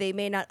that they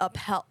may not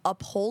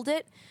uphold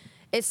it,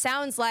 it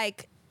sounds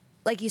like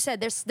you said,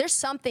 there's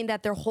something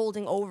that they're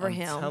holding over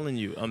him.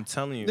 I'm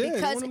telling you.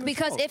 Yeah.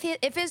 Because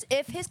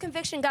if his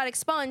conviction got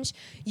expunged,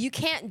 you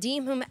can't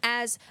deem him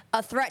as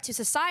a threat to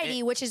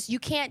society, which is you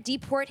can't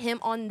deport him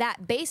on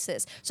that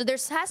basis. So there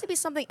has to be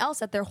something else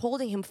that they're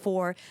holding him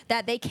for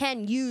that they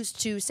can use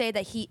to say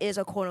that he is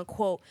a quote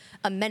unquote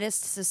a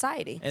menace to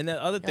society. And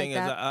the other thing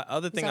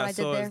I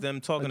saw is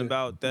them talking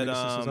about that.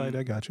 Menace to society,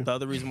 I got you. The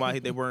other reason why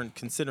they weren't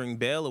considering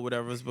bail or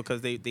whatever is because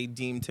they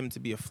deemed him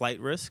to be a flight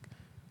risk.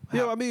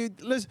 Yo, I mean,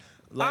 listen.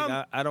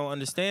 Like I don't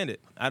understand it.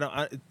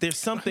 There's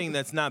something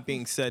that's not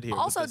being said here.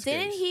 Also, with this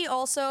didn't case. he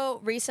also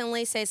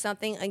recently say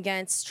something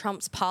against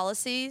Trump's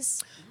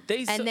policies?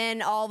 And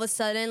then all of a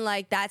sudden,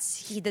 like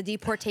the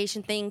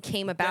deportation thing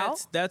came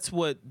about. That's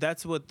what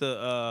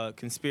the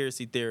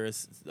conspiracy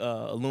theorists,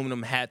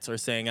 aluminum hats, are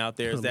saying out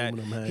there, is that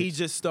Aluminum he hats.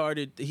 just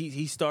started.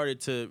 He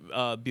started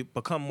to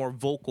become more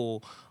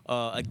vocal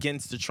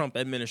against the Trump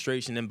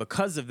administration, and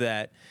because of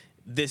that,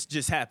 this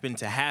just happened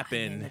to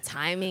happen. The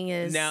timing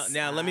is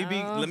Now let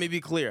me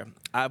be clear.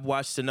 I've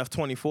watched enough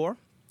 24.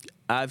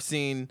 I've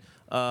seen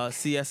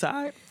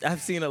CSI.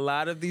 I've seen a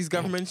lot of these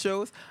government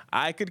shows.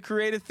 I could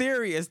create a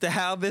theory as to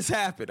how this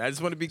happened. I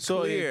just want to be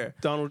clear.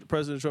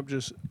 President Trump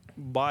just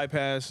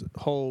bypassed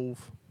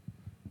Hove,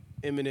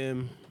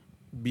 Eminem,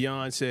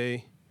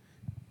 Beyonce,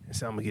 and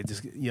so I'm gonna get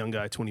this young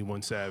guy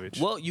 21 Savage.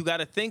 Well, you got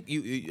to think.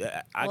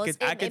 I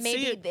could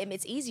see it.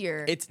 It's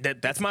easier.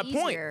 That's my point.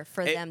 Easier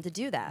for them to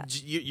do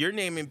that. You're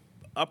naming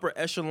upper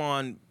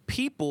echelon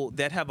people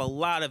that have a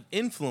lot of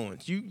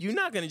influence. You're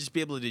not going to just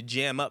be able to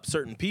jam up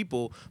certain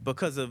people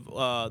because of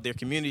their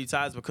community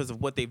ties, because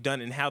of what they've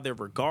done and how they're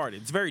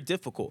regarded. It's very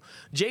difficult.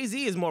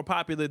 Jay-Z is more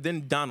popular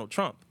than Donald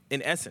Trump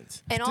in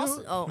essence. And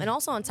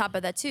also on top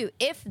of that too,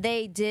 if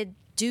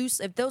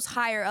those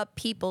higher up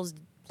people's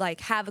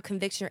like have a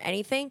conviction or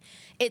anything,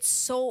 it's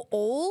so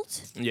old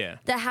Yeah.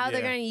 that how they're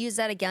Yeah. going to use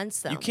that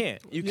against them. You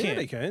can't. You Yeah, can't.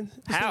 they can.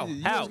 How?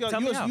 How? Tell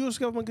me how. U.S.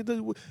 government,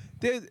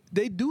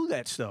 they do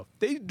that stuff.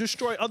 They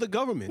destroy other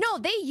governments. No,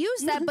 they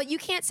use that, but you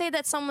can't say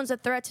that someone's a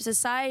threat to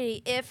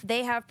society if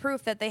they have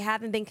proof that they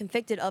haven't been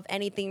convicted of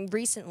anything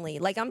recently.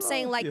 Like I'm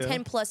saying, like yeah.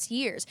 10 plus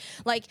years.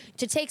 Like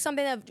to take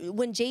something that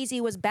when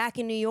Jay-Z was back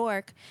in New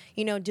York,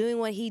 you know, doing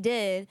what he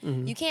did,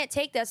 you can't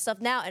take that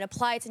stuff now and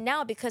apply it to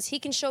now because he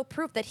can show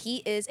proof that he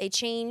is a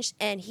changed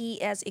and he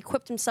has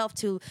equipped himself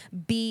to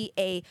be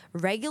a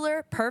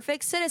regular,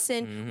 perfect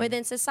citizen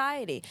within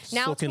society.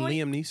 Now, So can 20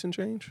 Liam Neeson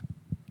change?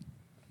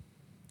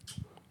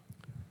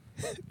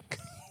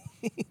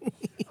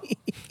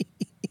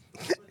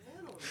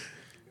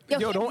 Yo,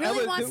 Yo, he don't really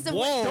ever- wants to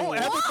whoa, don't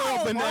ever throw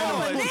a banana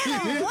on me.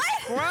 banana, what?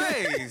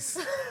 Christ.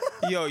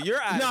 Yo,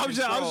 you're out No, of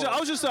I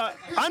was just. I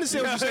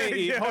understand what you're saying. E.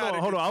 You're Hold out on,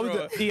 of hold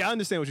on. control. I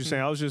understand what you're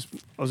saying. I was just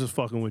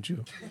fucking with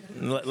you.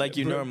 Like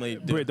you normally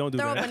do. Britt, don't do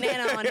Throw a that.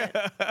 banana on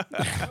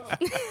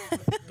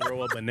it.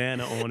 Throw a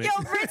banana on it.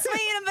 Yo, Britt's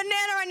swinging a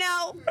banana right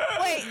now.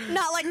 Wait,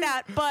 not like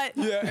that, but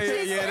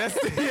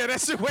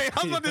That's your way.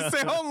 I was about to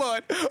say, hold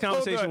on.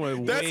 Conversation hold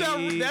on. went That's how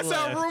way that's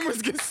how left.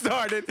 rumors get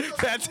started.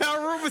 That's how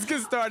rumors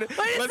get started.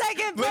 Wait a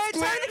second, Britt,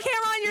 turn the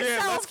camera on Yeah,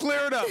 yourself. let's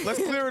clear it up. Let's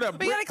clear it up.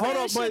 We gotta clear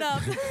this shit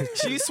up.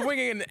 She's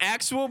swinging an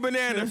actual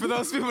banana for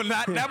those people,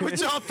 not what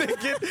y'all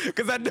thinking,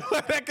 because I know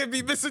that could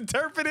be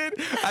misinterpreted.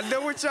 I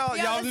know what y'all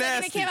Yo, y'all the second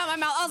it nasty. came out my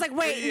mouth, I was like,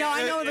 wait, no,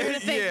 I know what they're gonna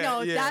think. Yeah,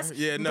 No, yeah, that's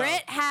yeah, no.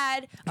 Britt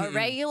had a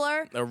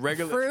regular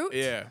fruit,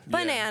 yeah,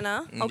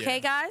 banana. yeah. Okay, Yeah.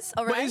 guys,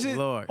 all But right. is it?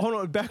 Lord. Hold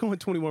on, back on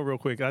 21 real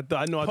quick. I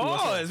know I do.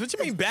 Pause. What you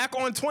mean back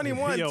on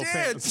 21? Yo, Yeah,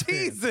 fam.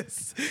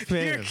 Jesus.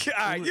 Fam.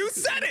 All right, you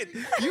said it.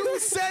 You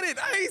said it.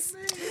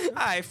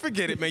 All right,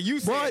 forget it, man. You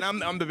said it.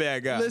 But- I'm the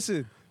bad guy.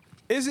 Listen,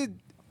 is it?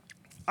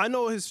 I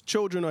know his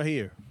children are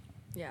here.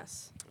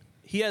 Yes.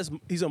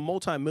 He's a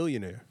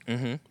multimillionaire.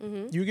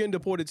 You're getting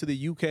deported to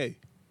the UK.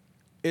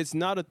 It's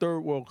not a third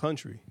world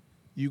country.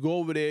 You go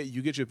over there,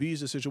 you get your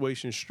visa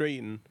situation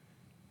straightened.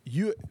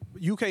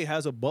 UK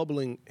has a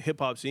bubbling hip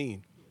hop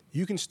scene.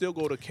 You can still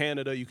go to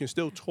Canada. You can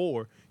still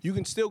tour. You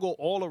can still go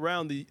all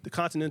around the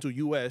continental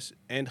U.S.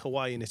 and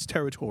Hawaii and its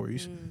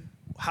territories.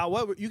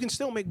 However, you can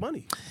still make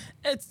money.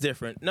 It's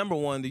different. Number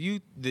one, the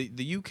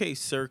UK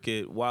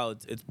circuit, while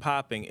it's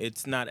popping,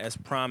 it's not as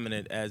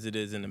prominent as it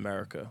is in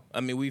America. I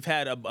mean, we've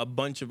had a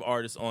bunch of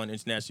artists on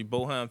internationally.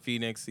 Bohan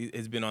Phoenix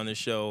has been on the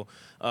show.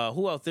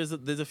 Who else? There's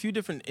a few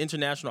different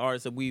international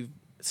artists that we've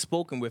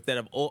spoken with that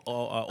have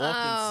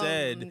often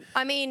said.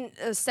 I mean,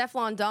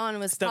 Stefflon Don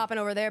was popping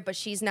over there, but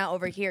she's now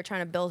over here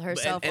trying to build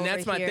herself. And over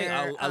that's my here.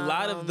 thing. A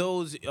lot of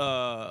those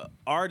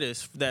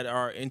artists that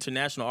are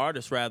international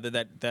artists, rather,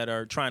 that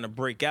are trying to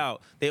break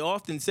out, they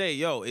often say,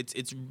 "Yo, it's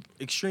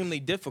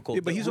extremely difficult."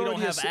 Yeah, but we don't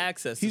have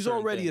access. He's to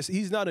certain already. things.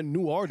 He's not a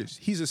new artist.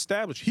 He's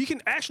established. He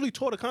can actually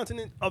tour the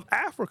continent of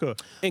Africa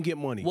and get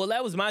money. Well,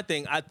 that was my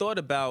thing. I thought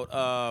about.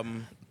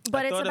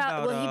 But I it's thought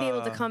about will he be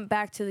able to come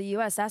back to the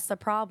U.S.? That's the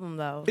problem,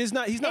 though. He's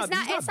not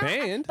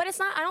banned. But it's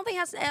not. I don't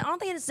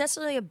think it's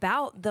necessarily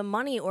about the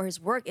money or his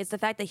work. It's the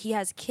fact that he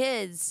has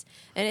kids,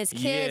 and his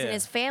kids and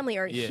his family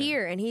are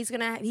here, and he's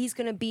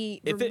gonna be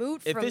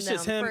removed from it's them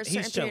just him, for a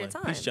certain he's period chilling. of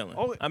time. He's chilling.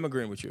 Oh, I'm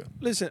agreeing with you.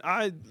 Listen,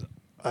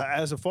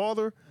 as a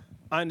father,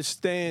 I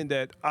understand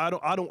that I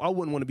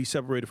wouldn't want to be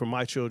separated from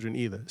my children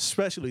either,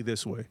 especially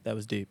this way. That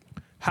was deep.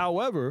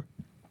 However,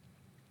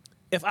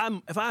 if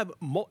I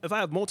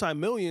have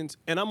multi-millions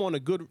and I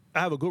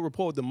have a good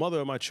rapport with the mother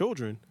of my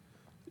children,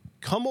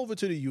 come over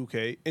to the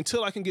UK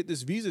until I can get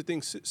this visa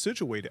thing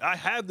situated. I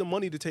have the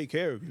money to take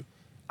care of you.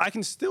 I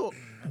can still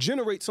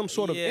generate some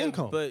sort of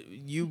income. But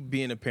you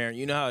being a parent,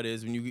 you know how it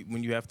is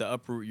when you have to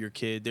uproot your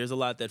kid. There's a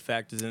lot that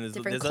factors in.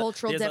 Different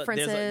cultural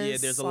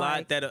differences, There's a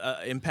lot that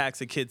impacts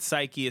a kid's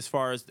psyche as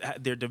far as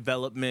their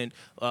development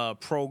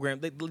program.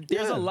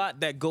 There's a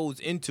lot that goes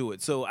into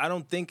it. So I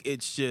don't think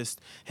it's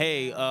just,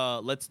 hey,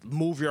 let's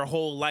move your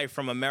whole life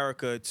from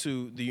America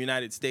to the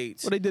United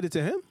States. Well, they did it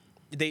to him.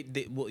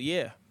 Well,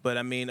 yeah. But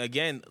I mean,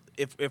 again,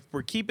 if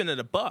we're keeping it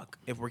a buck,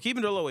 if we're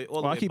keeping it all the way,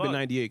 I keep it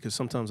 98 because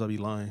sometimes I'll be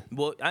lying.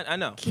 Well, I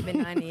know.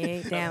 Keeping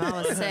 98. Damn, I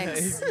was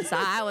 6, so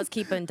I was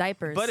keeping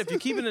diapers. But if you're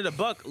keeping it a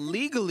buck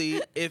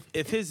legally,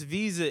 if his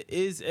visa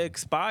is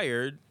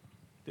expired,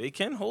 they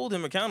can hold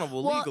him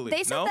accountable legally.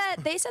 They said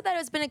that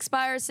it's been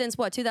expired since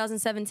what,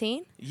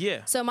 2017?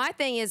 Yeah. So my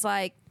thing is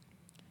like,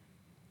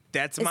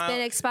 That's it's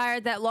been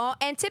expired that long,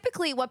 and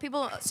typically what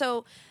people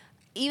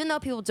even though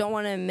people don't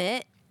want to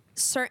admit,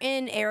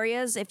 certain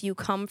areas, if you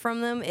come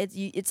from them,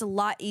 it's a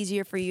lot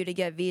easier for you to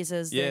get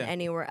visas Yeah. than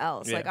anywhere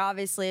else. Yeah. Like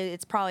obviously,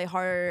 it's probably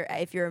harder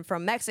if you're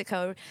from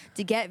Mexico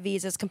to get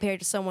visas compared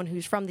to someone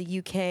who's from the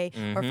UK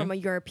or from a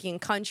European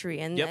country.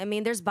 And Yep. I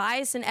mean, there's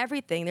bias in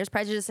everything. There's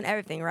prejudice in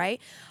everything,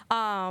 right?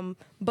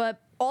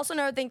 But also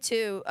another thing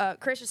too,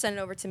 Chris just sent it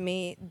over to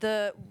me.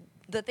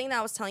 The thing that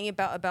I was telling you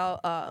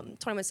about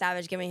 21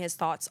 Savage giving his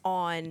thoughts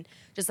on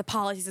just the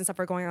policies and stuff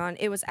that are going on,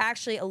 it was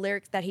actually a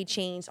lyric that he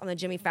changed on the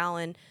Jimmy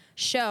Fallon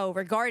show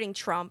regarding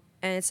Trump.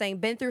 And it's saying,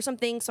 been through some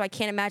things, so I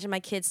can't imagine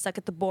my kids stuck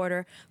at the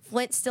border.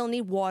 Flint still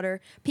need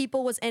water.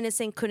 People was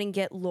innocent, couldn't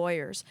get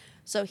lawyers.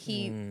 So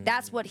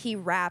that's what he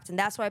rapped. And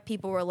that's why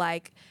people were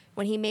like,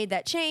 when he made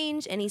that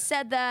change and he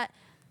said that.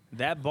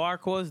 That bar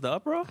caused the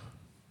uproar?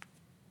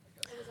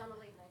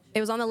 It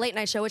was on the late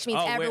night show, which means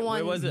Oh, where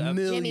everyone. was it? Jimmy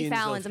Millions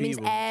Fallon's. of It means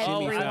people.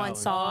 Jimmy everyone Fallon.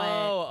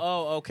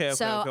 saw it. Okay.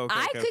 So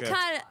I could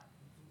kind of.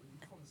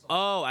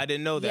 Oh, I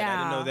didn't know that. I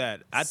didn't know Yeah.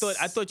 that.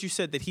 I thought you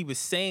said that he was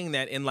saying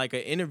that in like an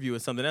interview or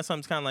something. That's why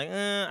I'm kind of like,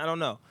 I don't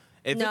know.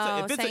 If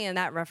No, it's saying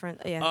that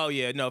reference. Yeah. Oh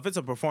yeah, no. If it's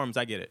a performance,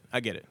 I get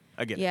it.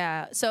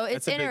 Yeah, so it's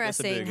That's a big-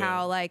 interesting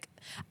how, like,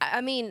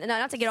 I mean,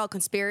 not to get all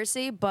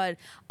conspiracy, but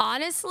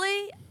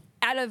honestly,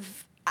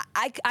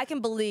 I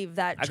can believe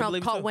that I can Trump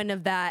believe caught so. wind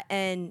of that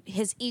and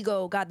his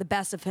ego got the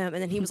best of him,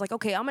 and then he was like,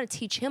 okay, I'm gonna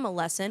teach him a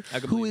lesson. I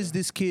can Who believe is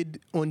this kid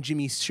on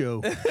Jimmy's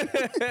show?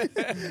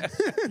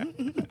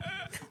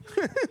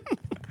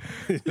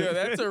 Yeah,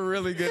 that's a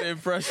really good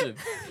impression.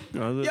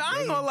 Yeah, I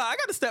ain't gonna lie. I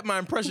gotta step my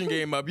impression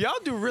game up. Y'all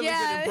do really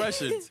Yeah. good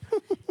impressions.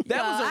 That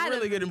Yo, I was a had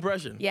really a- good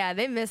impression. Yeah,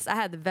 I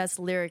had the best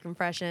lyric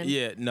impression.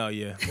 Yeah, no,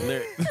 yeah.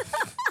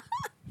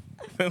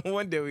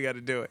 One day we got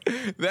to do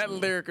it. That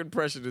lyric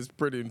impression is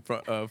pretty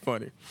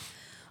funny.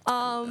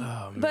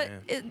 Oh, But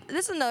man.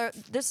 this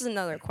is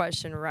another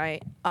question,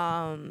 right?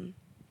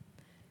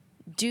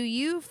 Do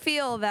you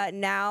feel that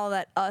now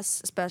that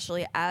us,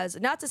 especially as,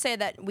 not to say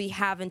that we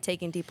haven't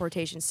taken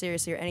deportation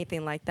seriously or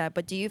anything like that,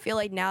 but do you feel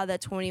like now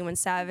that 21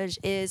 Savage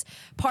is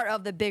part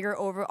of the bigger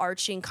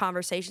overarching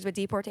conversations with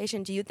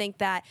deportation, do you think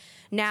that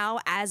now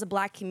as a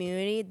black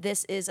community,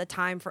 this is a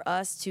time for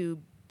us to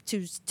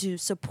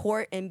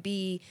support and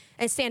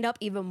stand up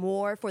even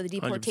more for the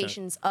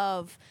deportations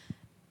of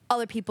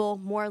other people,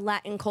 more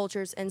Latin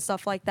cultures and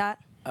stuff like that?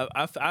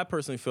 I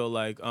personally feel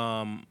like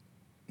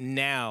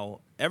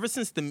now, ever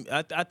since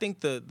I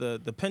think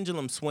the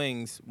pendulum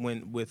swings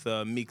with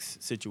Meek's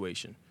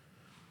situation,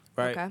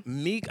 right? Okay.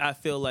 Meek, I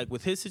feel like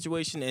with his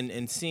situation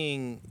and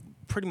seeing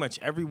pretty much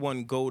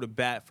everyone go to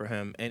bat for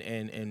him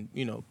and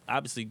you know,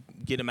 obviously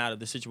get him out of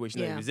the situation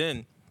that he Yeah. was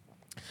in.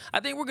 I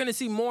think we're going to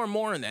see more and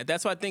more in that.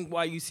 That's why I think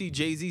why you see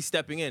Jay-Z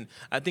stepping in.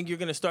 I think you're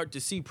going to start to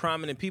see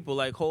prominent people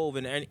like Hove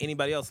and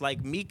anybody else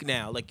like Meek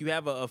now. Like you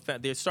have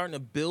they're starting to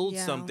build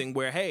Yeah. something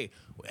where, hey,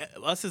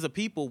 us as a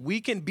people, we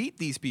can beat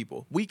these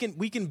people. We can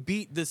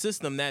beat the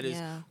system that is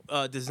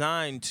Yeah.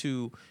 designed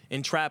to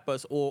entrap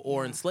us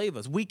or enslave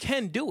us. We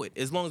can do it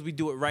as long as we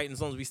do it right and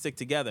as long as we stick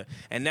together.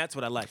 And that's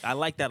what I like. I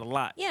like that a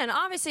lot. Yeah, and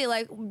obviously,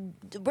 like,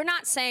 we're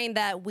not saying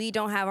that we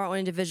don't have our own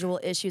individual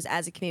issues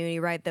as a community,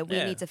 right? That we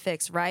Yeah. need to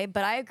fix, right?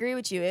 But I agree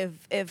with you.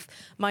 If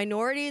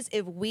minorities,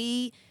 if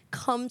we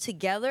come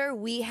together,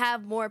 we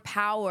have more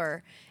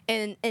power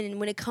and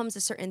when it comes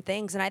to certain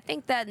things. And I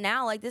think that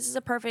now, like, this is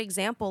a perfect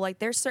example. Like,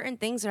 there's certain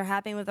things that are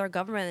happening with our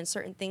government and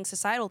certain things,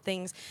 societal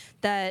things,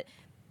 that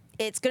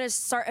it's going to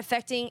start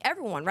affecting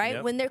everyone, right?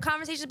 Yep. When there are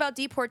conversations about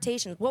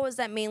deportations, what was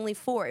that mainly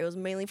for? It was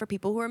mainly for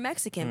people who are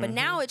Mexican. But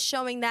now it's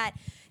showing that,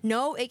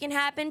 no, it can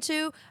happen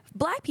to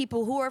black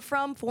people who are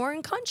from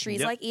foreign countries,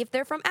 Yep. like if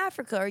they're from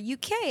Africa or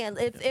UK. And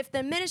if the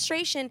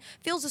administration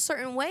feels a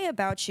certain way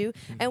about you,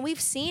 and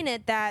we've seen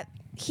it that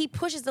he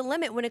pushes the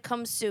limit when it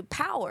comes to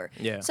power.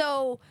 Yeah.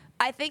 So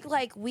I think,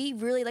 like, we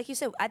really, like you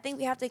said, I think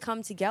we have to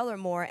come together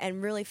more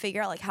and really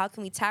figure out, like, how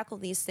can we tackle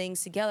these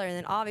things together? And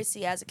then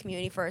obviously as a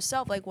community for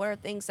ourselves, like, what are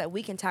things that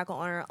we can tackle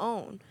on our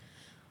own?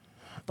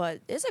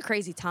 But it's a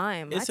crazy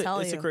time, It's I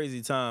tell you. a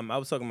crazy time. I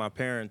was talking to my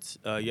parents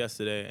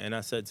yesterday, and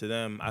I said to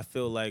them, I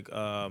feel like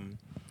the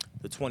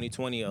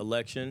 2020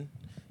 election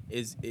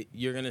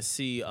you're gonna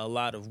see a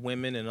lot of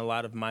women and a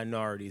lot of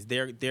minorities.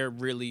 They're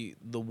really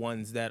the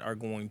ones that are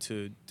going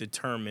to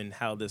determine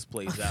how this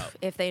plays out.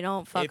 If they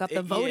don't fuck up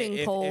the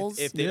voting polls.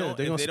 If they Yeah, don't,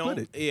 they're if gonna they split don't,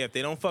 it. yeah, if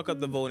they don't fuck up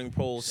the voting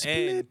polls,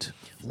 Split.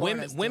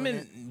 Florida's doing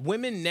and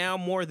women now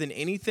more than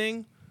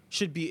anything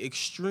should be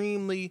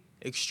extremely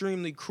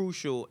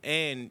crucial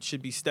and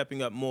should be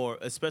stepping up more,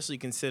 especially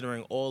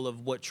considering all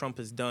of what Trump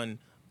has done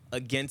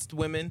against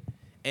women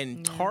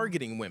and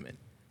targeting women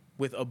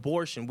with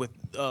abortion, with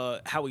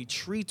how he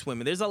treats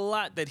women. There's a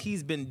lot that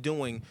he's been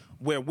doing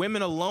where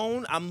women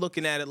alone, I'm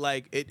looking at it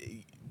like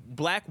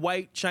black,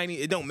 white,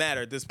 Chinese, it don't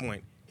matter at this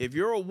point. If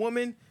you're a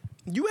woman,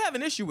 you have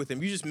an issue with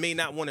him. You just may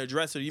not want to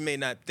address it. You may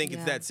not think it's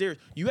Yeah. that serious.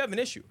 You have an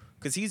issue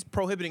because he's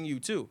prohibiting you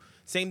too.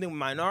 Same thing with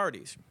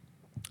minorities.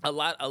 A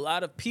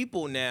lot of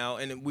people now,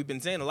 and we've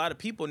been saying a lot of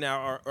people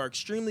now are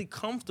extremely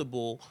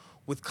comfortable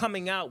with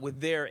coming out with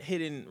their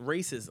hidden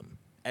racism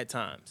at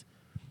times.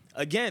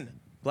 Again,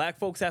 Black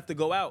folks have to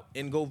go out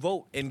and go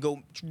vote and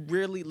go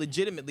really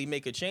legitimately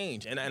make a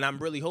change. And I'm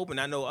really hoping,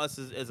 I know us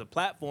as a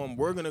platform,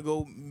 we're going to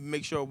go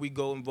make sure we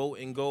go and vote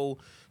and go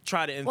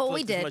try to inflict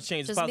we as did. much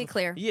change Just as to be possible.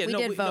 clear. Yeah, We no,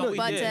 did vote, we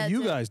but did.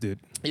 You guys did.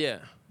 Yeah.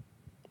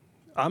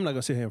 I'm not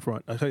gonna sit here in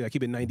front. I tell you, I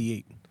keep it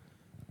 98.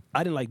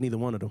 I didn't like neither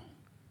one of them.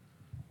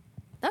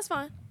 That's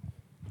fine.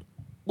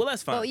 Well,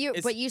 that's fine.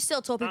 But you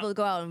still told people to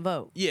go out and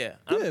vote. Yeah.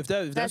 Yeah, if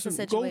that's That's the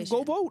go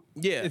situation. vote.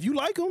 Yeah. If you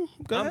like them,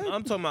 go ahead.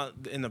 I'm talking about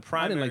in the I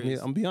primaries. didn't like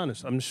neither. I'm gonna be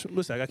honest.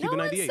 Listen, I got to keep it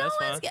 98. That's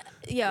fine.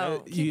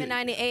 Yo, keep yeah. it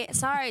 98.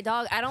 Sorry,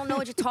 dog. I don't know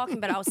what you're talking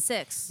about. I was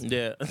 6.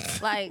 Yeah.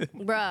 Like,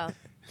 bruh.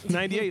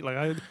 98.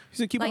 Like you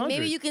said, keep it Like 100.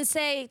 maybe you can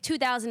say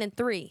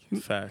 2003.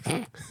 Fact.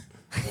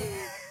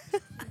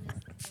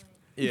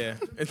 Yeah.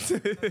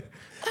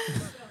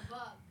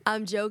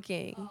 I'm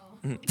joking.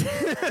 Yo,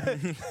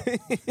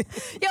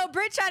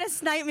 Britt tried to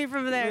snipe me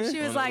from there. She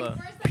was like, First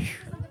I said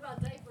something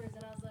about diapers,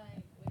 and I was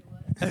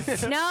like,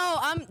 wait, what?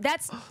 no,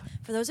 that's,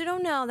 for those who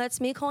don't know,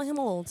 that's me calling him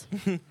old.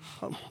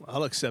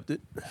 I'll accept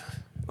it.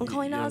 I'm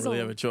calling You don't Nas really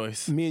have old. a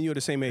choice. Me and you are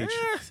the same age.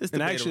 It's and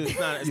debatable. actually, It's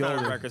not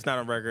on record. It's not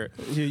on record.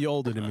 you're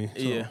older than me.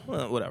 So. Yeah,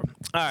 well, whatever.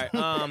 All right,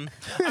 all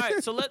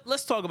right. So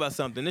let's talk about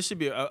something. This should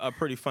be a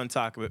pretty fun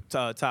topic.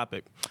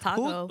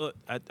 Taco.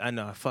 I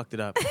know I fucked it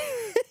up.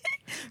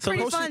 So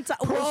Pretty proceed- fun.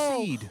 Whoa,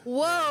 proceed.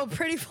 whoa,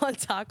 pretty fun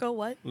taco.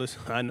 What?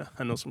 Listen,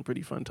 I know some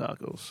pretty fun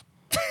tacos.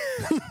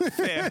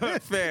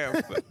 Fair.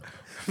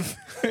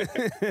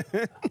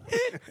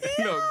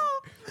 No,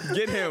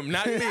 get him,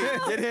 not me.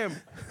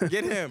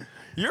 Get him.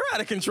 You're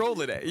out of control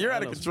today. You're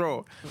out of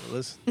control.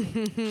 Listen,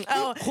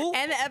 Oh,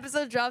 and the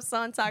episode drops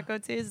on Taco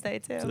Tuesday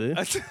too.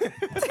 I see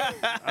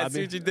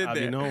what you did I be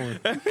there. knowing.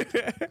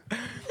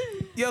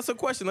 Yo, so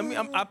question.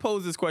 I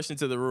pose this question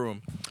to the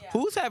room.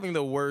 Who's having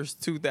the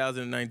worst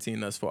 2019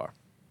 thus far?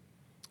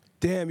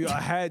 Damn, yo, I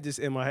had this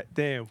in my head.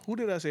 Damn, who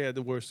did I say had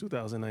the worst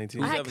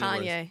 2019? I had having the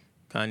worst? Kanye.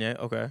 Kanye.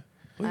 Okay.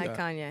 Who I you had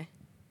got? Kanye.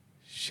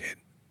 Shit.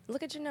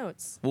 Look at your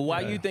notes. Well,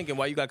 why Yeah. you thinking?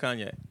 Why you got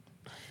Kanye?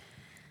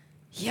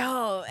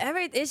 Yo,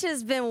 it's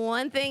just been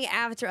one thing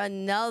after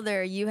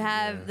another. You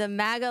have the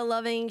MAGA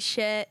loving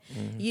shit,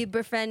 you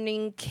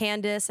befriending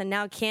Candace, and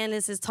now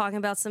Candace is talking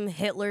about some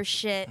Hitler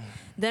shit.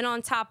 Then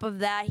on top of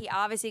that, he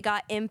obviously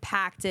got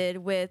impacted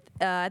with,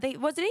 I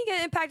think, did he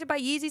get impacted by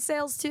Yeezy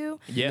sales too?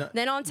 Yeah.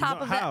 Then on top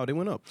of How? that, They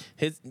went up.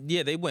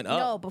 They went up.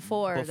 No,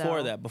 before,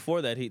 though.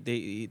 Before that,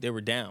 they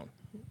were down.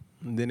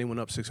 And then they went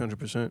up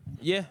 600%.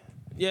 Yeah.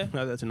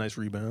 Now that's a nice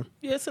rebound.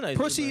 Yeah, it's a nice.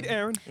 Proceed,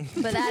 rebound. Aaron.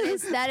 but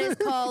that is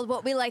called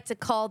what we like to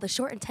call the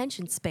short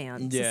attention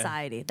span Yeah.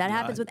 society. That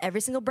happens with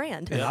every single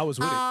brand. Yeah, I was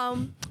with it.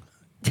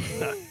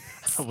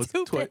 I was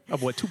stupid. I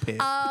bought 2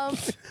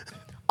 pairs.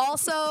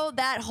 Also,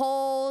 that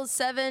whole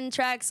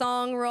 7-track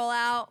song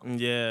rollout.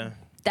 Yeah.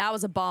 That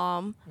was a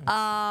bomb.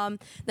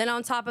 Then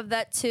on top of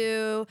that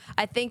too,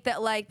 I think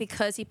that like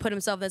because he put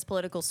himself in this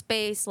political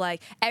space,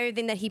 like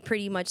everything that he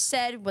pretty much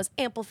said was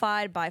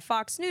amplified by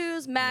Fox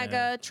News, MAGA,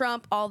 Yeah.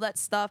 Trump, all that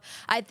stuff.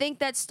 I think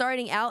that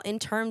starting out in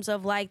terms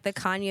of like the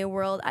Kanye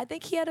world, I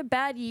think he had a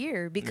bad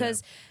year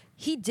because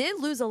he did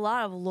lose a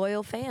lot of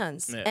loyal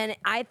fans. Yeah. And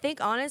I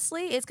think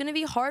honestly, it's going to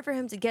be hard for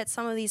him to get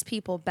some of these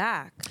people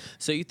back.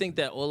 So you think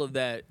that all of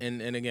that, and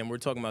again, we're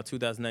talking about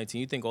 2019.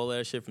 You think all of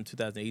that shit from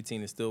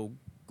 2018 is still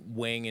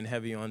weighing in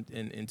heavy on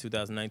in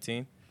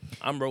 2019?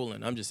 I'm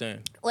rolling. I'm just saying.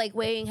 Like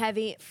weighing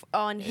heavy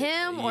on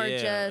him or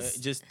Yeah,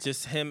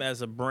 just him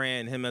as a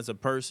brand, him as a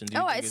person. Do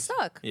you Oh, think it's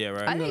stuck. Yeah,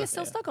 right. I think it's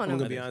still stuck on I'm him.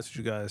 gonna be honest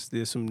with you guys.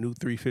 There's some new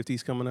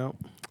 350s coming out,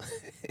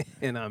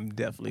 and I'm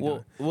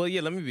definitely Well, yeah.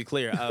 Let me be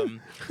clear.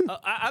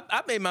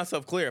 I made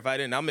myself clear. If I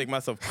didn't, I'll make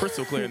myself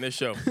crystal clear in this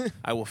show.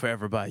 I will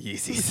forever buy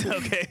Yeezys.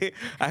 Okay,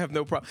 I have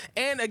no problem.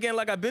 And again,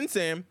 like I've been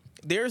saying,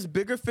 there's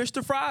bigger fish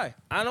to fry.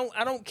 I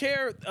don't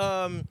care.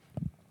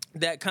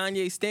 That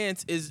Kanye's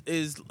stance is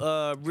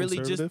really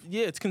just Conservative?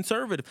 it's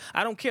conservative.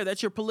 I don't care.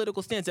 That's your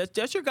political stance.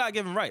 That's your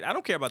God-given right. I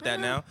don't care about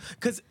that now.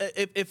 Because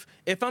if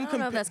I'm I don't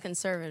know if that's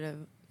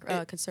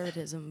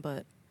conservatism,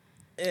 but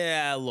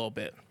yeah, a little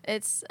bit.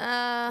 it's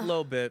A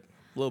little bit.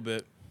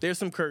 There's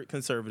some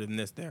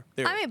conservativeness there.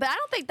 I mean, but I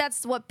don't think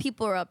that's what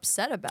people are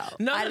upset about.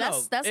 No.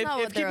 That's If- not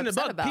if what they're keeping it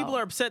upset buck, about. People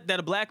are upset that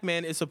a black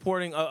man is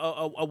supporting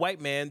a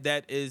white man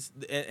that is,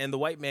 and the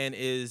white man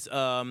is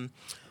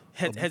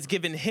has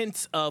given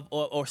hints of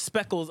or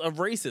speckles of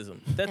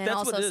racism. And That's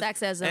also what it is.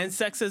 sexism. And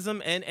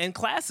sexism and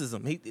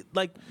classism.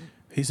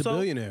 He's a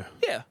billionaire.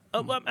 Yeah.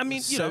 I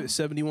mean, you know.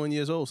 71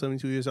 years old,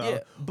 72 years old. Yeah,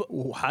 but-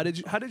 how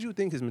did you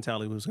think his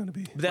mentality was going to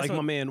be? That's Like what-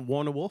 my man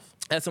Warner Wolf.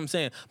 That's what I'm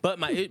saying. But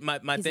my He's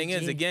thing a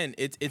is, G. again,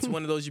 it's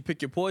one of those you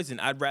pick your poison.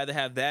 I'd rather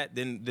have that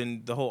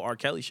than the whole R.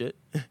 Kelly shit.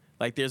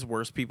 Like there's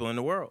worse people in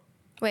the world.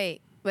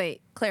 Wait,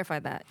 clarify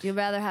that. You'd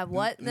rather have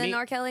what than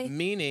R. Kelly?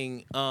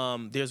 Meaning,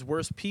 there's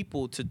worse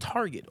people to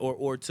target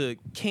or to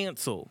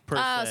cancel per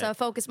Oh, se. so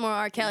focus more on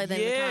R. Kelly than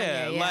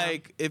Kanye. Yeah,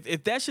 like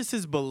if that's just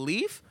his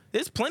belief,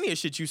 there's plenty of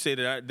shit you say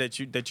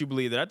that you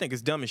believe that I think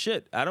is dumb as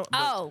shit. I don't. but-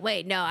 Oh,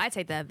 wait, no, I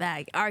take that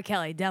back. R.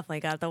 Kelly definitely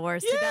got the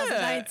worst Yeah,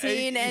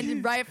 2019,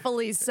 and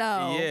rightfully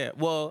so. Yeah.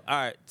 Well, all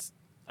right.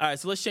 All right,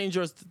 so let's change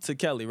yours to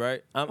Kelly,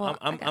 right? I'm Well,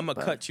 I'm okay, gonna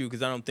but- cut you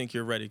because I don't think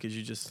you're ready because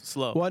you're just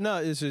slow. Why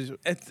not? It's just.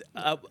 It's,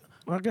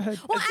 Well, go ahead.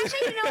 Well,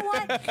 actually, you know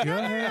what?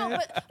 No.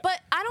 But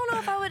I don't know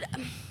if I would.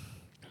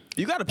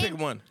 you got to pick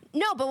one.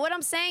 No, but what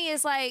I'm saying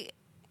is like,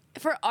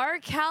 for R.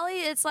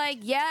 Kelly, it's like,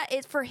 yeah,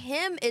 it's for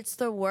him, it's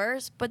the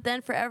worst, but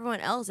then for everyone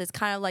else, it's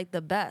kind of like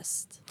the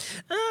best.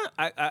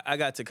 I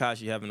got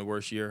Tekashi having the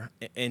worst year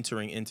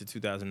entering into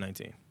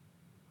 2019.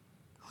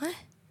 What?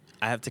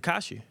 I have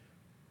Tekashi.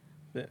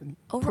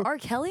 Over R.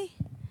 Kelly?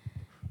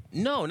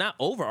 No, not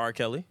over R.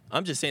 Kelly.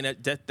 I'm just saying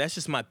that's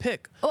just my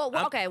pick. Oh,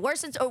 well, okay.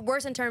 Worse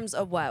in terms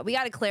of what? We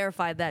got to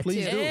clarify that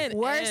Please too. do.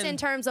 Worse in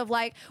terms of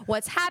like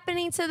what's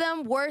happening to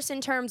them. Worse in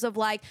terms of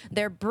like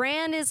their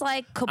brand is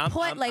like kaput.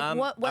 I'm- Like I'm-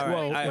 what all right,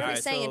 are all we right,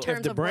 saying in so terms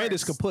If the of brand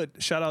worse? is kaput,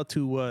 shout out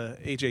to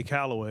AJ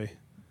Calloway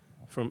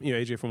from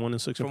AJ from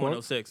 106 From and Park.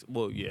 106.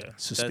 Well, yeah.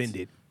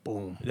 Suspended.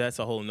 Boom. That's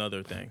a whole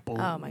nother thing. Boom.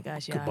 Oh my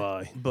gosh, yeah.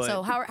 Goodbye. But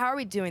So how are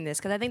we doing this?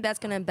 Because I think that's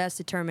going to best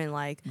determine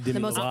like Demi the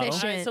most Lovato?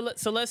 efficient. All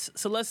right,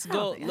 so let's I go.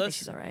 don't think- I think Let's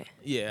she's all right.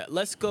 Yeah,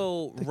 let's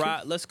go.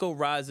 Let's go.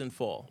 Rise and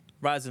fall.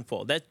 Rise and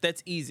fall.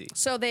 That's easy.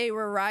 So they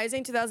were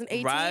rising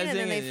 2018, Rising and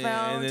then they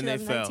fell and in then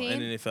they fell, 2019.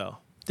 and then they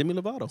fell. Demi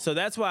Lovato. So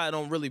that's why I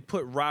don't really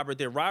put Robert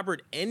there.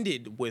 Robert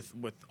ended with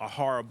a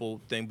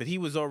horrible thing, but he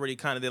was already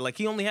kind of there. Like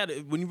he only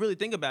had, when you really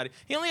think about it,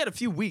 he only had a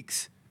few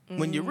weeks.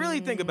 When you really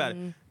think about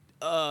it,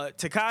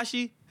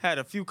 Tekashi had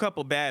a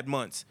couple bad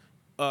months.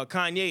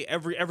 Kanye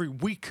every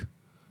week.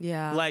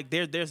 Yeah. Like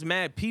there's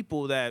mad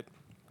people that.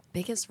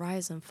 Biggest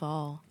rise and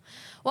fall.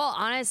 Well,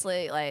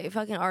 honestly, like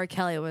fucking R.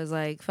 Kelly was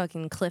like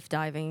fucking cliff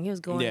diving. He was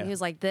going, Yeah. he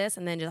was like this,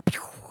 and then just.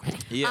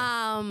 Yeah.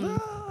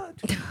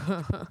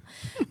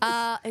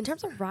 In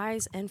terms of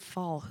rise and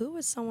fall, who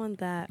was someone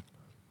that?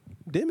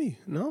 Demi,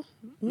 no?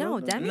 No,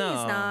 Demi No,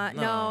 is not.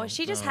 No,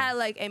 she just had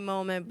like a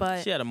moment,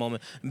 but She had a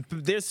moment.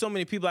 There's so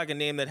many people I can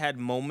name that had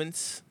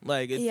moments.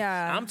 Like,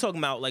 Yeah. I'm talking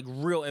about like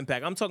real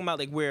impact. I'm talking about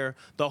like where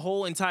the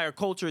whole entire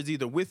culture is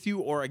either with you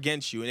or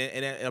against you,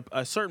 and at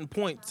a certain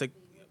point, it's like,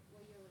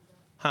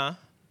 huh?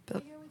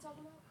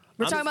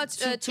 we're talking I'm- about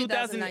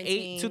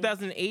 2008,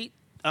 2019.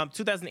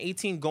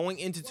 2018 going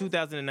into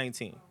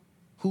 2019.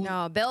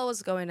 No, Bill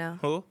was going now.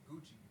 Who?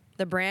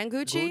 The brand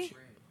Gucci.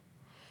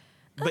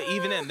 But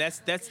even then,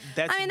 that's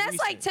I mean, that's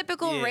like recent.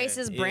 typical Yeah,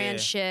 racist brand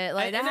yeah. shit.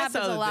 Like And that that's happens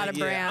the a other lot thing, of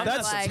yeah. brands.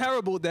 That's like,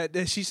 terrible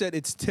that she said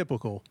it's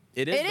typical.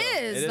 It is. It though.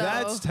 is, It though.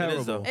 That's It is,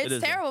 terrible. though. It's It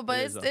is, though. terrible, but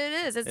It it's is, it though.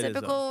 is. It's It is,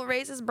 typical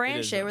racist brand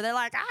is, shit though. where they're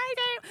like, I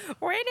didn't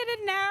rated it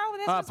now.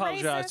 This I was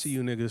apologize racist. to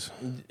you niggas.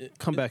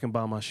 Come back and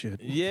buy my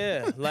shit.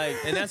 Yeah, like,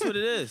 and that's what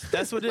it is.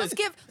 That's what it is.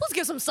 Let's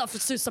give some stuff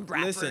to some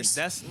rappers.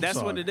 Listen, that's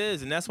what sorry. it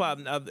is, and that's why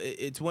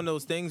it's one of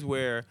those things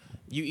where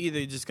you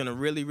either just gonna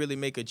really, really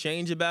make a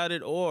change about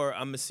it, or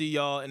I'm gonna see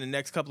y'all in the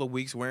next couple of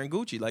weeks wearing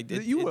Gucci. Like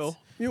You will.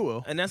 You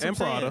will. and that's what I'm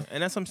Prada. saying.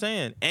 And that's what I'm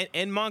saying.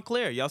 And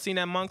Montclair, y'all seen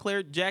that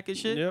Montclair jacket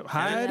shit? Yep.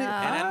 Hide it. And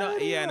I know,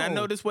 hide yeah, and I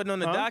know this wasn't on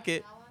the Huh?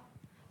 docket.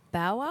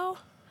 Bow Wow.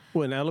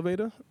 What, an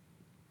elevator?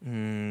 Let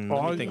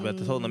me think about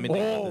this. Hold on, let me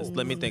think about this.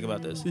 Let me think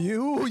about this.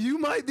 You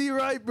might be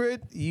right,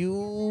 Britt.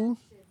 You.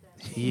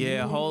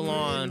 Yeah, hold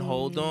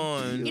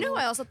on. You know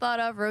what I also thought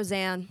of?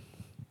 Roseanne.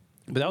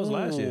 But that was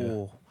last year.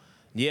 Ooh.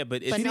 Yeah,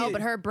 but it's But no, but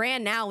her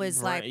brand now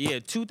is like, yeah,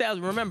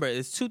 2000. Remember,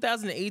 it's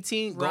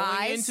 2018 going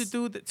Rise.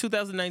 into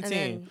 2019.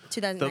 and then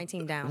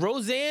 2019 down.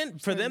 Roseanne,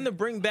 for them to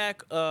bring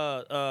back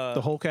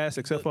The whole cast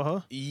except for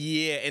her.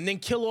 yeah, and then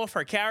kill off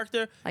her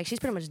character, Like she's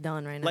pretty much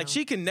done right now. like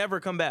she can never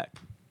come back.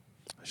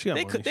 She got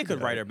They money. could She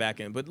got write it. her back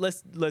in, but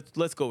let's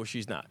go where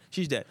she's not.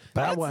 She's dead.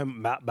 Bow Wow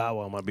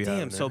might be Damn.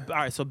 hiding So there.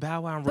 all right. So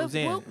Bow Wow and but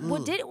Roseanne.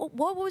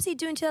 what was he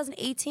doing in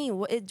 2018?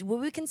 Would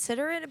we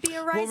consider it to be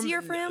a rise Well,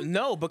 year for him?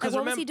 No, because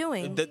Like, what was remember, he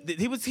doing?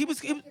 He was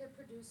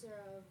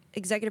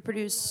Executive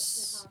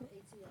produce.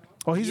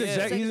 Oh, he's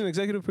Yeah. he's an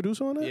executive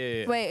producer on that?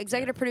 yeah. Wait,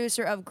 executive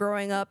producer of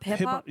Growing Up Hip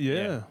Hop.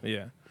 Yeah.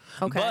 Yeah.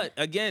 Okay. But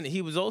again,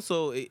 he was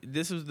also.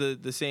 This was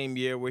the same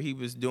year where he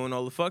was doing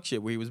all the fuck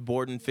shit, where he was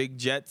boarding fake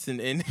jets and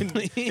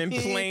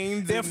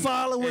planes. They're and-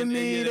 following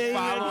me, yeah, they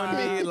following me.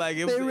 recognize- Like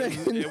it they was a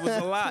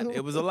recognize- lot.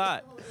 It was a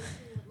lot.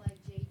 like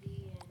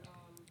JD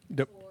and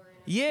The-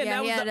 Yeah, Yeah, that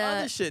he was had the a-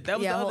 other shit. That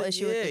was yeah, the whole other.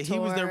 issue with Yeah, the he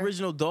was the tour.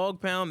 original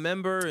Dog Pound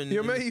member, and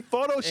Yeah, man, he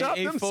photoshopped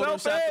he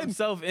himself photoshopped in.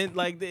 himself in.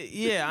 Like,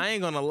 yeah, I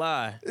ain't gonna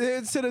lie.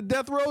 It's to the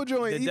Death Row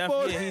joint. The He Death-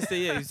 photo- he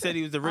said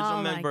he was the original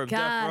Oh my member of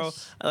Death Row.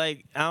 gosh.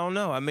 Like, I don't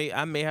know. I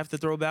may have to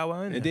throw Bow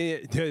Wow in And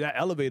there. then that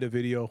elevator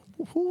video.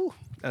 Woo-hoo,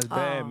 that's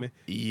bad, Oh. man.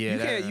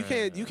 Yeah,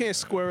 You can't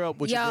square up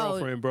with your Yo,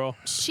 girlfriend, bro.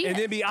 she- and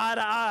then be eye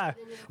to eye.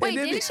 Wait, And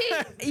then didn't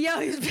she? Yo,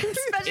 especially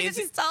because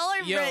she's taller.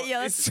 Yo,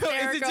 that's is it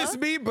hysterical. just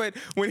me? But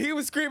when he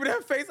was screaming in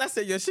her face, I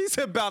said, "Yo, she's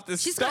about to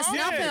She's gonna stop."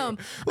 snuff Yeah. him.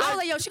 I was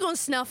like, yo, she's gonna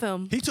snuff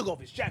him. He took off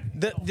his jacket.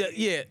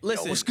 Yeah,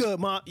 listen. Yo, what's good,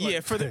 ma? Yeah,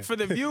 Like- for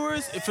the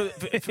viewers, for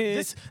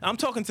this, I'm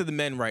talking to the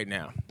men right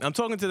now. I'm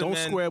talking to the Don't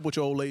men. square up with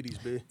your old ladies,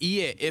 bitch.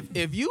 Yeah,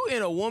 if you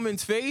in a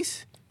woman's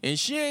face, and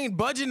she ain't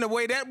budging the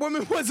way that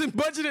woman wasn't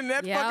budging in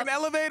that Yep. fucking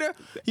elevator,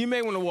 you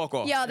may want to walk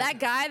off. Yo, that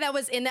guy that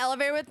was in the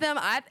elevator with them,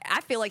 I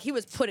feel like he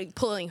was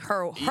pulling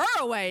her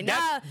away.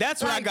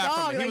 That's what I got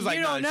from him. He was like,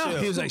 you nah, don't know.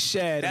 chill. He was like,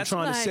 Shad, I'm That's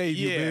trying to like- save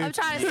you, yeah. man. I'm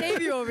trying to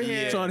save you over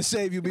here. Trying to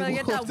save you. But I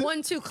get that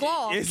 1-2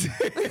 claw.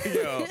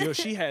 Yo. Yo,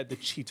 she had the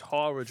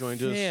Chitara joint.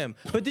 Just, Damn.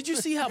 But did you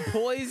see how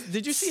poised?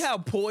 Did you see how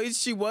poised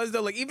she was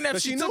though? Like even after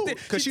 'Cause she took knew-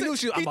 the, 'cause she knew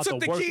she- I'm he about took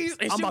to the work- keys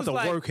and I'm she about was to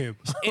like, work him.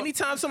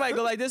 Anytime somebody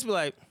go like this, be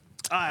like,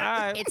 all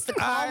right. It's the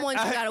calm ones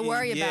you gotta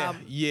worry yeah,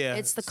 about. Yeah.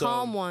 It's the So-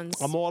 calm ones.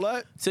 I'm all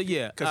that. So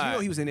yeah, Because all you know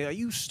right. he was in there,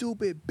 you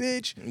stupid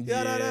bitch.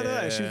 Yeah.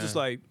 And she was Yeah. just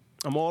like,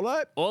 I'm all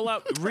that. All I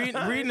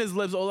reading his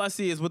lips, all I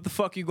see is what the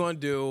fuck you gonna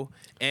do,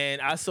 and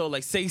I saw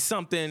like say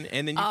something,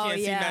 and then you Oh, can't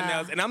see nothing yeah.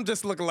 else, and I'm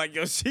just looking like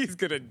yo, she's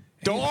gonna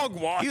dog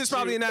walk. He was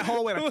probably you. in that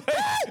hallway like,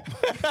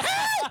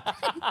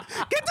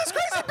 get this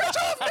crazy bitch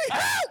off me.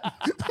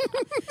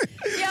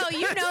 Yo,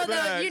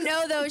 you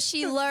know though,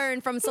 she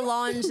learned from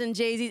Solange and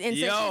Jay-Z, and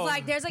so Yo. she's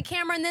like, "There's a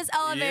camera in this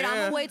elevator. I'm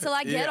gonna wait till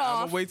I get I'm off.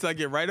 gonna wait till I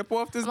get right up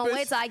off this I'm gonna bitch.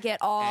 wait till I get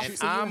off. and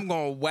so you- I'm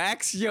gonna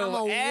wax your I'm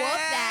gonna whoop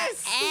that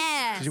ass.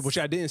 ass." Which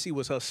I didn't see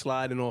was her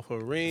sliding off her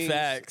rings,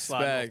 Facts,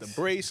 sliding facts. off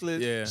the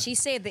bracelet. Yeah. She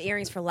saved the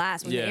earrings for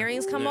last. When Yeah. the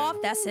earrings come Yeah. off,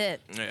 that's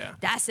it. Yeah.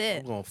 That's it.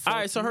 I'm gonna All fuck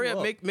right, so you hurry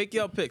up, make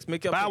your picks.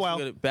 Make your Bow picks. Wow.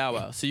 We got Bow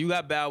Wow. So you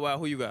got Bow Wow.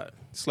 Who you got?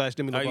 Slash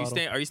Demi Are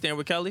Lovato. you staying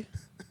with Kelly?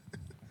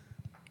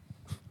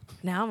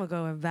 Now I'm gonna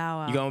go with Bow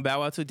Wow. You going with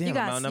Bow Wow too? Damn, You I'm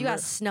got outnumbered.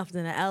 snuffed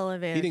in the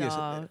elevator. He didn't get.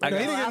 dog. No, he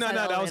didn't get Outside no. the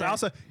That was elevator.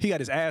 outside. He got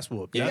his ass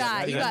whooped. Yeah. You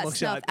That's- got that's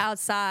snuffed mugshot.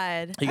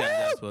 outside. He got his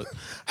ass whooped.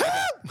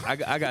 I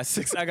got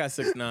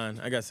 6'9".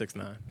 I got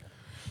 6'9".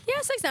 Yeah,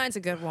 6'9's a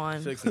good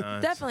one.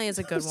 6'9". Definitely is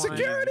a good one.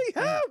 Security,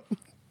 help!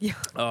 Yeah.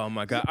 Oh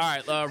my god!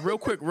 All right, real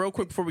quick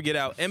before we get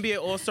out, NBA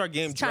All Star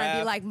Game Trying to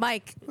be draft. like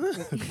Mike.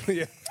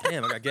 Yeah.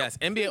 Damn, I got gas.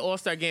 NBA All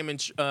Star Game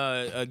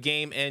and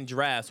game and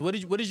drafts. What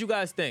did you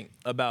guys think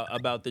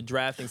about the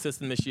drafting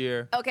system this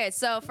year? Okay,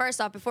 so first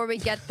off, before we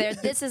get there,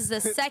 this is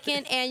the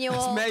second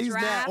annual He's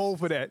mad draft. old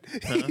for that.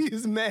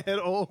 He's mad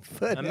old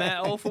for that. I'm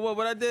mad old for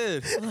what I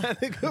did.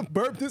 That nigga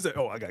burped and said,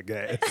 "Oh, I got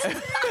gas."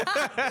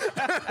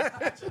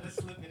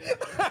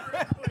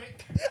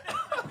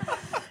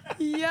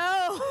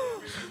 Yo.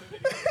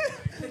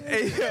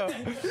 Hey yo,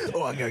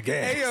 Oh, I got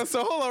gas. hey yo.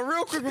 So hold on,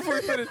 real quick before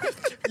we finish.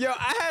 Yo,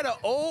 I had an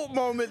old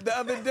moment the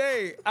other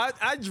day.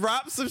 I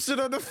dropped some shit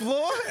on the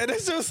floor, and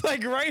it's just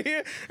like right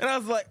here, and I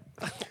was like.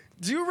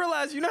 Do you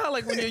realize, you know how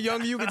like when you're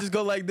younger you could just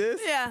go like this?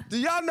 Yeah. Do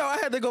y'all know I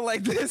had to go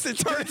like this and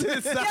turn to the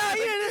side?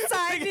 Yo, you to the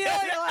side deal.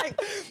 You're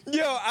like,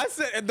 Yo, I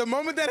said, at the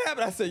moment that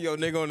happened, I said, yo,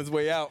 nigga on his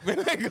way out. Man,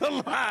 I ain't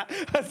gonna lie.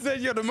 I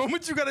said, yo, the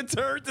moment you gotta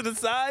turn to the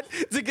side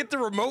to get the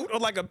remote or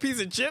like a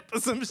piece of chip or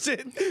some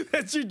shit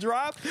that you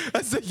dropped,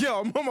 I said, yo,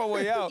 I'm on my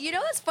way out. you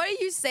know what's funny?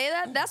 You say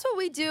that. That's what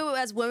we do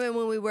as women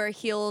when we wear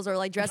heels or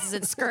like dresses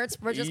and skirts.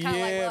 We're just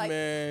kind of yeah, like,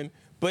 man.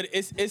 But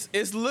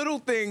it's little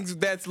things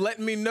that's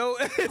letting me know.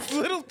 It's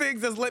little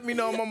things that's letting me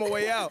know I'm on my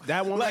way out.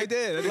 That one right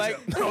there. Like,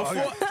 Well,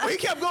 he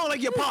kept going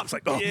like your pops.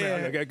 Like, oh Yeah.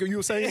 man, okay, you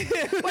were saying?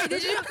 wait,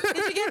 did you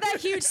get that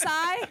huge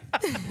sigh?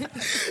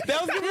 that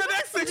was gonna be the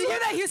next thing. Did you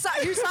get that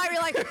huge sigh?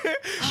 You're like,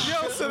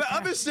 Yo, so the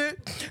other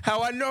shit,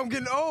 how I know I'm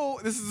getting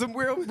old, this is some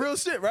real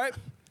shit, right?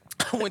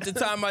 I went to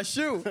tie my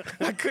shoe.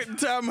 I couldn't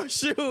tie my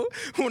shoe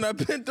when I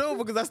bent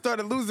over because I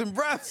started losing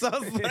breath. So I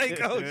was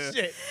like, oh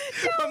shit,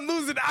 I'm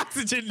losing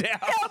oxygen now.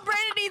 yo,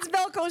 Brandon needs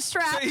Velcro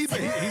straps.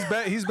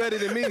 He's better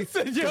than me.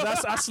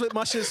 'Cause I slipped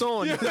my shits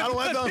on. I don't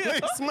want to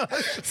waste my.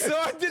 So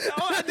I did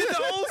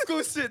the old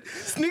school shit.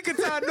 Sneaker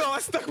tie, no, I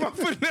stuck my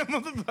foot in that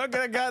motherfucker.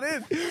 I got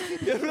in.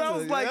 And I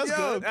was like, That's yo,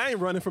 good. I ain't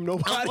running from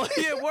nobody.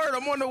 yeah, word,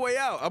 I'm on the way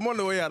out.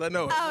 I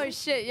know it. Oh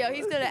shit, yo,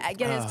 he's gonna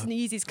get his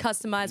Yeezys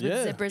customized with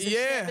yeah. zippers. And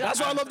Yeah. shit. That's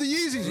why I love the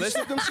Yeezys. You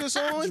slip them shits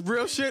on.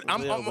 Real shit. Yeah,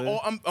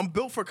 man. I'm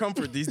built for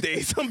comfort these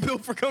days. I'm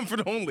built for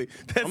comfort only.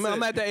 That's I'm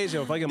it. at that age,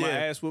 yo. If I get my Yeah.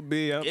 ass whooped,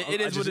 be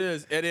It is what it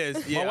is. It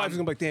is. Yeah, My wife's I'm-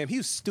 gonna be like, "Damn, he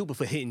was stupid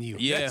for hitting you."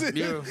 Yeah, That's it.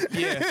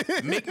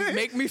 yeah.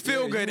 Make me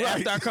feel good you're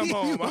after I right. come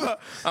home.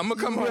 I'm gonna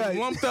come home Right.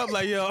 lumped up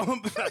like yo.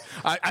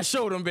 I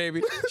showed him,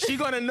 baby. She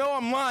gonna know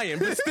I'm lying,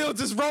 but still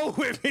just roll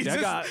with me.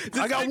 Yeah,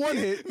 I got make one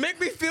me- hit. Make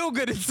me feel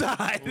good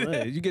inside.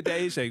 Hey, you get that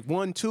age like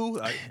 1,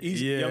 2.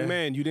 Easy, Yeah. young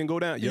man, you didn't go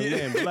down. Young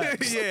man,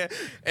 relax. Yeah,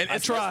 and I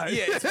especially- tried.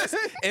 Yeah, especially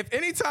if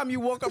anytime you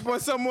walk up on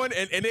someone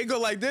and they go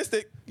like this,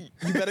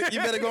 you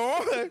better go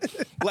on.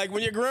 Like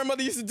when your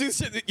grandmother used to do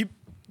shit, that you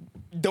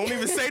don't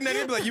even say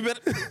nothing. Be like, you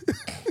better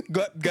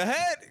go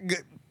ahead,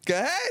 go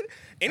ahead.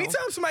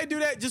 Anytime somebody do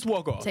that, just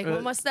walk off. Take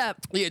one more step.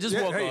 Yeah, just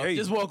walk off.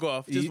 Just walk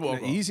off. Just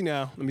walk off. Easy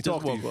now. Let me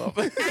talk Just to walk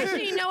you. off.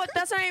 Actually, you know what?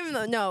 That's not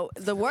even no.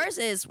 The worst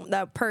is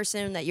the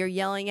person that you're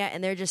yelling at,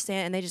 and they're just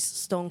standing, and they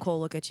just stone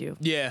cold look at you,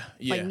 Yeah,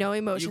 yeah. like no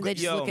emotion. They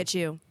just look at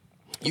you.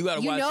 You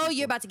gotta You watch know people.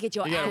 you're about to get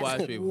your You gotta ass watch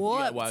people. You whooped.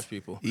 gotta watch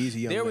people. Easy,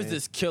 young There was man.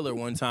 this killer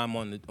one time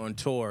on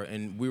tour,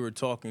 and we were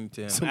talking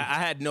to him. I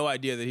had no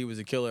idea that he was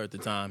a killer at the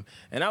time,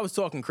 and I was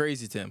talking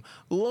crazy to him.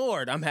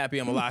 Lord, I'm happy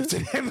I'm alive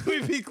today. Let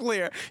me be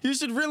clear. You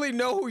should really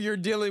know who you're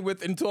dealing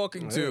with and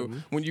talking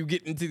to when you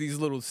get into these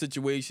little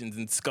situations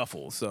and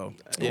scuffles. So,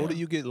 The older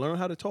you get, learn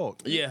how to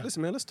talk. Yeah.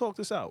 Listen, man, let's talk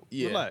this out.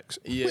 yeah, Relax.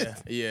 Yeah.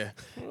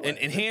 And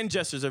hand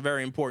gestures are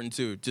very important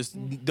too. Just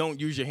don't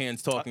use your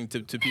hands talking to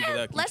people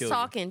that can Less kill you.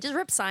 talking. Just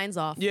rip signs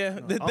off. Yeah,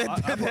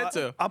 that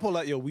too. I pull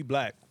out, yo, we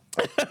black.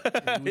 We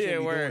shouldn't be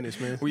doing this,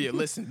 man. Well, yeah,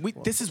 listen,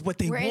 this is what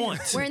they want.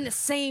 We're in the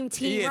same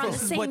team. Yeah, we're on the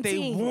this is same what they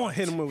team. want.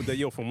 Hit him with the,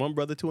 yo, from one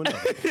brother to another.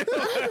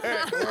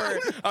 Word.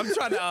 I'm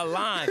trying to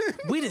align.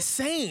 We the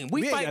same.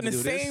 We ain't fighting gotta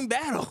the do this. same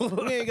battle.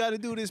 We ain't got to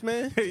do this,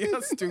 man.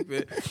 Y'all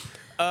stupid.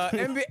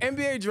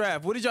 NBA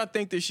draft. What did y'all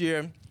think this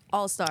year?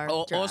 All-star.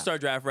 draft. All-star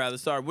draft, rather.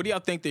 Sorry. What do y'all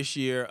think this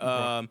year?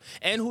 And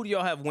who do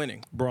y'all have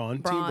winning? Team Braun.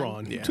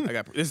 Braun. Yeah, I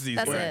got this is easy.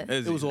 That's right? it. This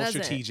is It was easy. all That's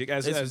it. strategic.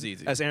 This is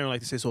easy. As Aaron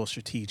likes to say, it's all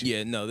strategic.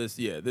 Yeah, no, this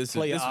Player this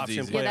option, was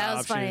easy. player Yeah, that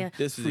was option. funny.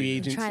 This is free easy.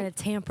 agents. Trying to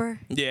tamper.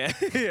 Yeah,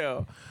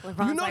 yeah.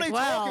 LeBron's You know like, they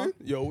well, talking.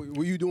 Yo,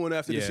 what you doing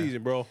after the Yeah.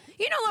 season, bro?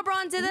 you know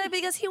LeBron did that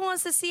because he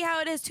wants to see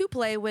how it is to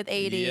play with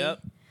AD.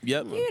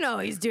 Yep. You know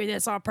he's doing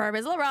this on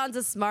purpose. LeBron's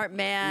a smart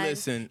man.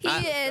 Listen, he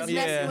is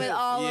messing with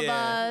all of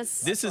us.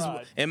 This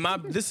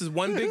is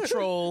one big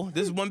troll.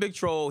 This is one big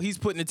troll. He's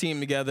putting the team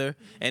together,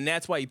 and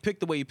that's why he picked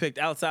the way he picked.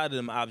 Outside of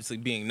them, obviously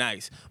being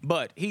nice,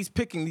 but he's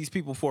picking these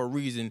people for a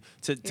reason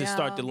to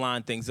start to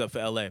line things up for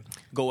LA.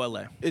 Go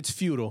LA. It's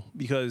futile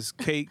because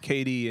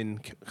KD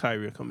and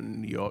Kyrie are coming to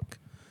New York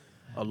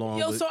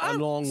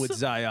along with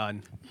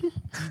Zion.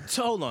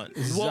 So hold on.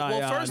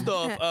 Well, first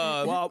off,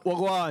 Well,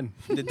 go on.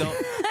 don't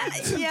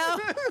Yo,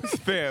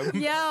 fam,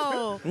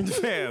 yo,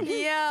 fam,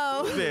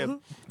 yo.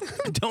 fam.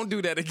 Don't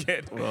do that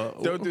again.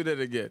 Don't do that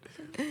again.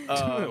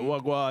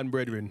 Wagwan,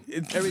 brethren.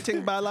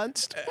 Everything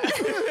balanced.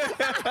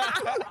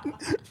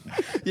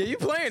 Yeah, you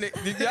playing it.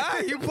 Yeah,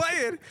 you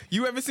playing.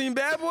 You ever seen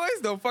Bad Boys?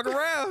 Don't fuck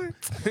around.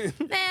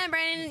 Man,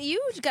 Brandon, you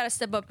got to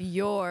step up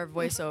your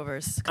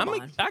voiceovers. Come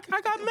on. I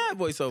got mad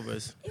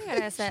voiceovers. You got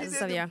to set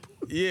stuff, yeah.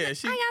 Yeah,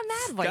 she I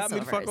got mad voiceovers. got me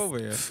the fuck over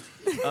here.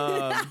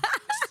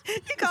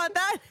 You caught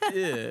that?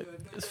 Yeah,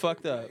 it's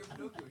fucked up.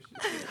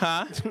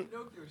 Huh?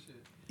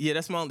 Yeah,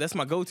 that's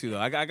my go-to though.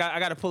 I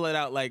got to pull it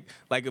out like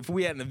if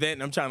we had an event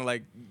and I'm trying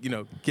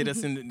to get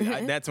us in.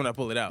 That's when I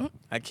pull it out.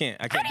 I can't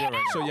do it right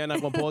now. So you're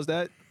not gonna pause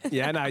that?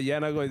 Yeah, not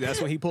going. That's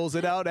when he pulls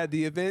it out at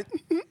the event.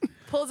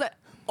 Pulls it.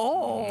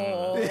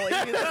 Oh.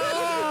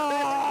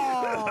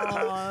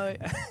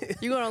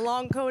 You going to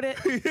long code it?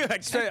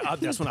 That's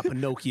when I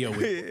Pinocchio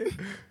it.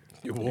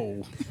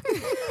 Whoa.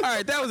 All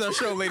right, that was our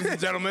show, ladies and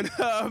gentlemen.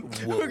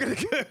 We're gonna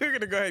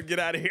go ahead and get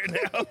out of here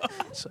now.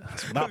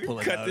 Not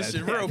pulling Cut out this at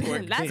shit the real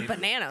event. quick. That's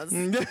bananas.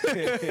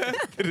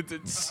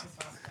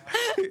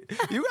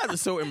 You guys are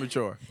so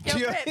immature. Yo,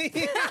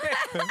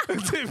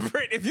 Britt,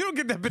 Britt, if you don't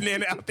get that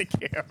banana out the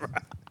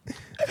camera,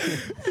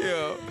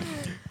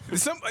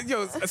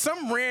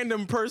 some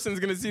random person's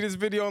gonna see this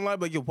video online,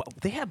 like, yo,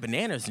 they have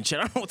bananas and shit.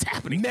 I don't know what's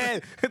happening.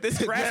 Man, this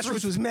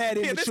grassroots was mad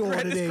immature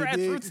this today,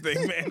 grassroots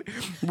thing, man.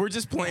 We're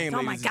just playing.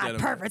 oh my ladies and God,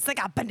 gentlemen. perfect. They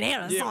got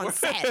bananas Yeah, on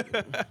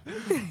set.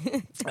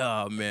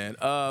 Oh man,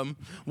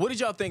 what did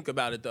y'all think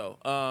about it though?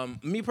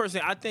 Me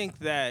personally, I think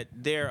that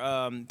they're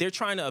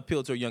trying to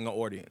appeal to a younger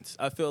audience.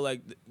 I feel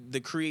like the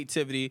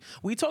creativity.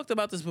 We talked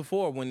about this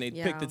before when they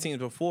picked the teams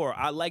before.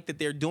 I like that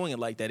they're doing it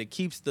like that. It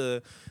keeps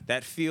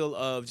that feel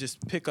of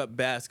just pick up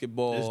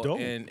basketball. It's dope.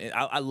 And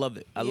I love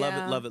it. I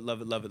Yeah. love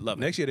it.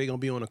 Next year they're gonna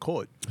be on the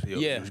court. Yo,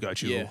 Yeah, who's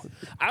got you? yeah.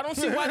 I don't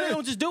see why they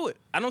don't just do it.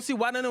 I don't see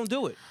why they don't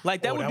do it.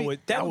 Like that Oh,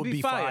 that would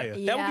be fire. fire. That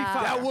would be Yeah.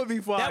 fire. That would be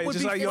fire. That would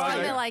Just be like, yo, fire.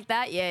 Something like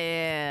that,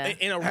 yeah.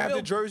 In a Have real,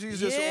 the jerseys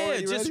just yeah,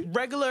 already just ready?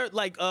 regular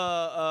like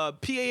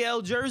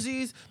PAL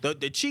jerseys,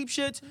 the cheap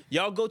shits.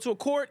 Y'all go to a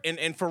court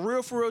and for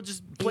real,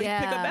 just play Yeah.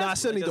 pick up Nah, basketball. Nah, I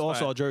still need That's the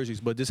all-star fine.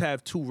 jerseys, but just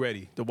have two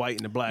ready, the white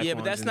and the black. Yeah, but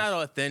ones that's and not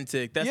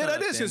authentic. That's yeah, not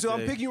that is. So I'm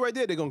authentic. picking you right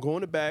there. They're gonna go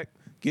in the back,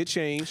 get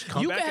changed,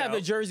 come You back can have out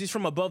the jerseys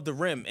from above the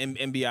rim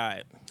and be all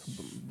right.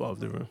 above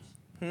the rim.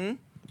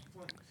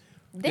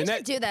 They And should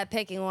that- do that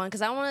picking one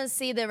because I want to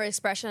see the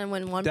expression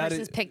when one That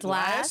person's is- picked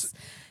last- last.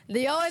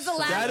 They always the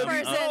last That'll be-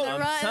 person, Oh, the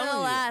I'm run telling the you.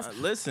 last.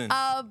 Listen.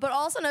 But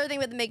also another thing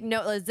with make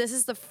note is this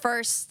is the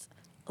first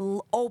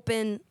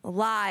open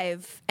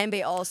live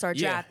NBA All Star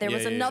Yeah, draft. There yeah,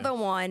 was yeah, another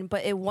one,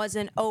 but it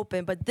wasn't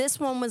open. But this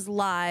one was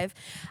live.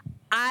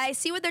 I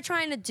see what they're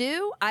trying to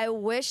do. I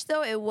wish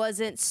though it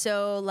wasn't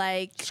so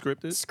like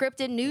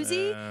Scripted?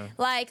 newsy. Yeah.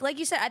 Like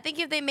you said, I think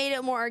if they made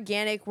it more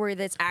organic, where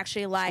it's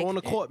actually like Go on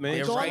the court, man.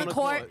 Yeah, go right. on the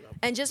court,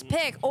 and just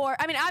pick. Or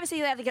I mean,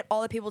 obviously they have to get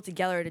all the people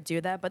together to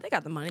do that, but they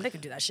got the money. They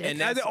could do that shit.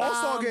 And At the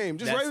All-Star Um, game,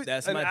 just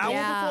that's an my hour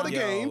thing. before the Yo,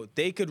 game.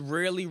 they could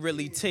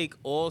really take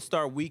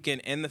All-Star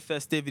Weekend and the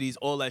festivities,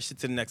 all that shit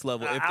to the next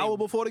level. An If they- hour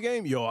before the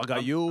game, yo, I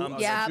got you. I'm- I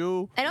Yeah, got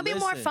you. and it'll be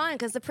more Listen. fun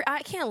because I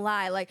can't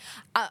lie. Like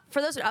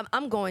for those,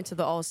 I'm going to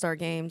the All Star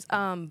games.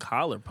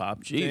 Collar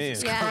pop,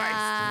 Jesus. Damn.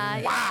 Yeah,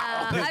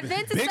 yeah. I've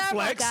been to Big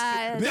several flex.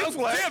 guys. Big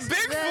flex. Yeah,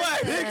 big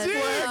flex. Yeah.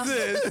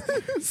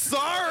 Jesus.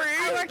 Sorry.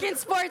 I work in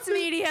sports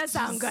media, so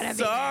I'm gonna be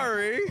there.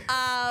 Sorry.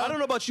 I don't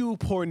know about you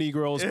poor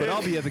Negroes, but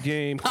I'll be at the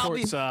game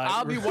courtside.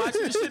 I'll be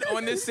watching this shit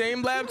on this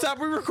same laptop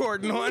we're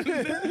recording on.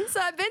 So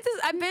I've been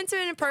to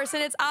it in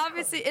person. It's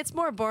obviously it's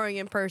more boring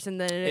in person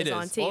than it is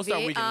on TV. All-Star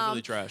Weekend is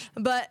really trash.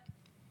 But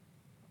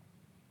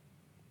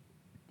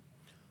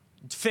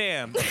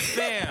Fam. Watch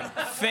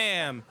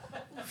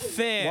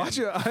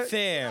your-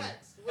 Fam.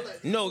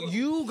 No,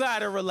 you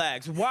gotta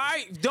relax.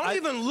 Why? Don't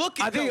even look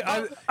at I think no, I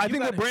you think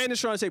what gotta-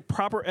 Brandon's trying to say,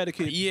 proper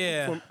etiquette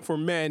Yeah. for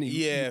men.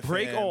 You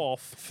break fam.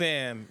 off.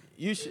 Fam.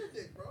 You should.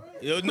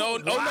 Yo, no,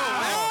 that's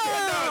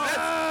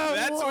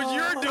what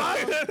you're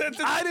doing.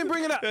 I didn't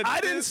bring it up. I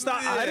didn't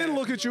stop. I didn't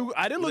look at you.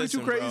 I didn't look at you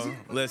crazy.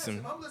 Bro.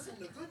 Listen.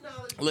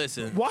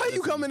 Listen. Why are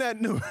you coming at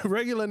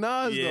regular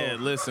Nas Yeah,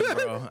 though? listen,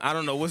 bro. I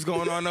don't know what's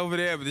going on over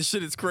there, but this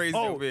shit is crazy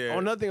Oh, over here.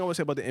 another thing I want to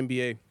say about the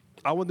NBA.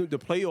 I want the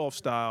playoff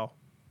style,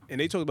 and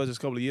they talked about this a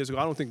couple of years ago.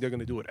 I don't think they're going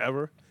to do it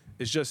ever.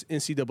 It's just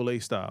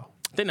NCAA style.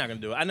 They're not gonna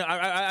do it.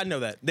 I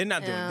know that. They're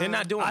not doing it. They're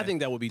not doing it. I think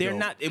that would be They're dope.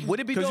 not.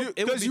 Would it be dope? It would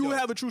Because be you dope.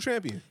 have a true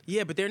champion.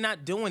 Yeah, but they're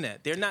not doing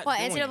that. They're not what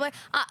doing NCAA? it.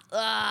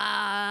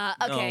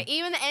 Okay, No.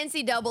 even the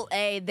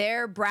NCAA,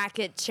 their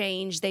bracket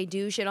changed. They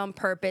do shit on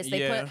purpose.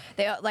 Yeah.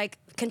 They like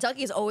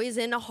Kentucky is always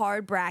in a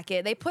hard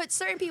bracket. They put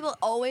certain people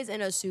always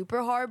in a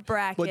super hard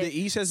bracket. But the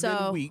East has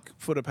been weak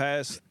for the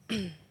past,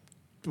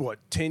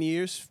 10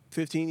 years,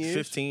 15 years?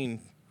 15.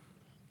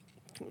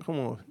 Come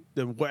on.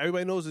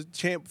 Everybody knows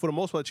for the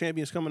most part,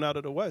 champions coming out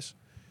of the West,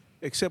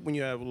 except when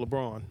you have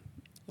LeBron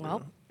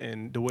Well,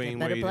 and Dwayne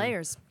better Wade,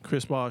 players. and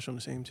Chris Bosh on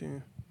the same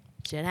team.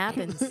 Shit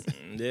happens.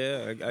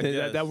 Yeah, I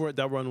guess.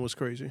 That run was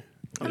crazy.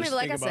 I mean, Just but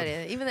like I think about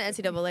said, even the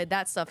NCAA,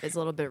 that stuff is a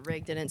little bit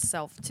rigged in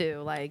itself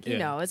too. Like, you Yeah.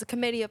 know, it's a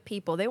committee of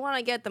people. They want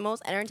to get the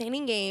most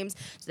entertaining games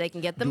so they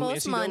can get the Do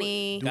most NCAA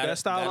money. do that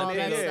style all in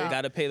that the NBA. stuff.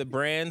 Got to pay the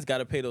brands, got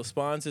to pay those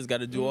sponsors, got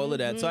to do all of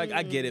that. So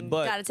I get it,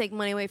 but Got to take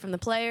money away from the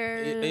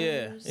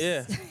players.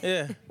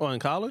 yeah. Oh, in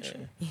college?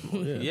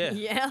 Yeah.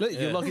 Yeah. Look,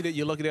 you're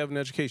lucky to have an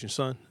education,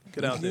 son.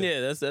 Get out there.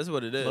 Yeah, that's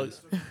what it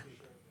is.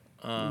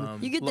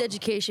 You get the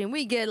education.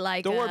 We get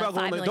like Don't worry about $5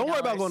 going. million. Don't worry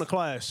about going to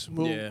class.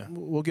 Yeah.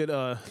 We'll get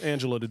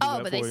Angela to do Oh,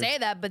 that but for they you. say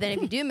that. But then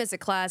if you do miss a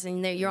class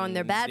and you're on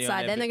their bad Yeah,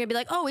 side, yeah, then but- they're gonna be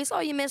like, "Oh, we saw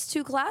you miss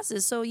 2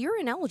 classes, so you're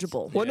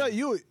ineligible." Well, no,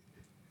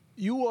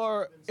 you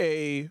are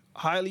a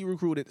highly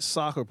recruited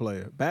soccer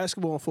player.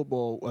 Basketball and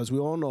football, as we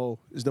all know,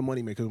 is the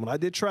moneymaker. When I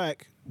did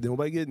track,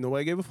 nobody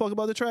gave a fuck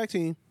about the track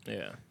team.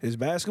 Yeah. It's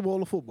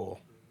basketball or football.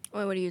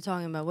 Wait, what are you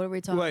talking about? What are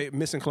we talking? Right,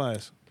 missing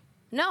class.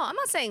 No, I'm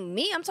not saying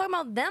me. I'm talking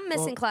about them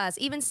missing class.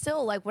 Even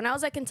still, like when I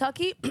was at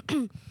Kentucky,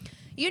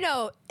 you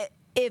know,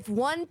 if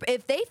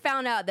they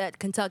found out that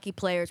Kentucky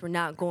players were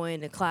not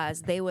going to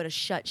class, they would have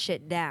shut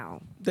shit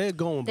down. They're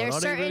going, but are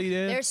they really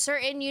there? There's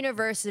certain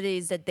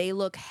universities that they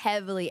look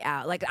heavily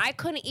at. Like I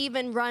couldn't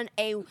even run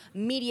a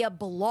media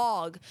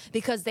blog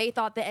because they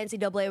thought the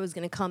NCAA was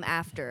going to come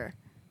after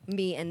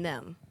me and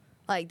them.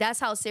 Like that's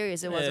how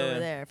serious it was Yeah. over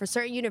there. For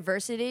certain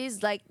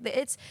universities, like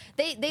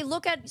they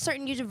look at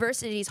certain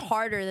universities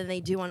harder than they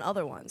do on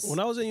other ones. When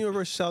I was in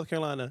University of South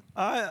Carolina,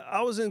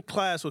 I was in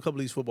class with a couple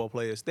of these football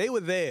players. They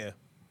were there,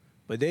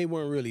 but they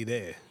weren't really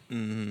there.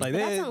 Like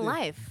That's in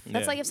life.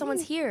 That's Yeah. like if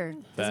someone's here,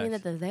 doesn't mean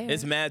that they're there.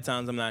 It's mad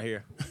times I'm not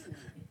here,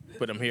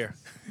 but I'm here.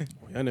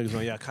 Y'all niggas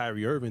on y'all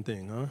Kyrie Irving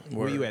thing, huh?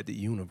 Where Word. you at? The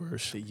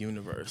universe. The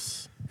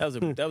universe.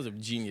 That was a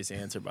genius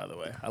answer, by the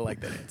way. I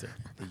like that answer.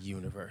 The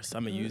universe.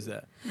 I'm gonna use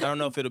that. I don't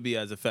know if it'll be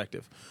as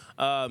effective.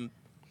 Yeah,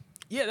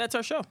 that's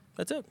our show.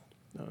 That's it.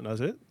 No, that's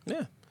it.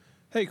 Yeah.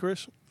 Hey,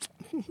 Chris.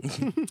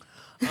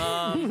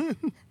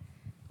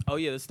 Oh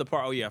yeah, this is the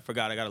part. Oh yeah, I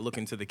forgot. I gotta look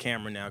into the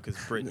camera now because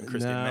Britt and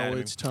Chris get mad Now at me.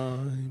 it's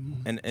time.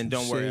 And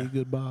don't to worry. Say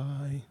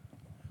goodbye.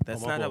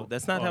 That's Oh, my not how. fault.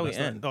 That's not Oh, how we that's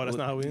not- end. oh, that's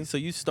not how we end? So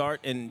you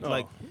start and Oh.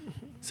 like.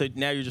 So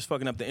now you're just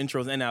fucking up the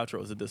intros and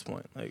outros at this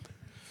point. Like.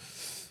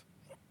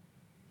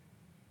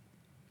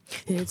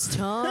 It's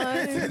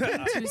time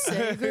to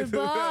say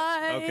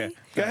goodbye. Okay.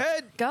 Go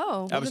ahead.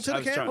 Go. I was, into the I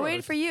was camera. trying. We're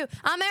waiting for you.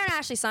 I'm Aaron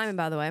Ashley Simon,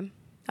 by the way.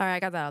 All right, I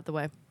got that out the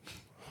way.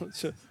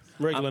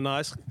 Regular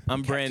nice.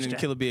 I'm Brandon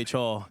Killer BH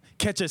Hall.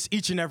 Catch us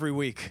each and every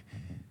week.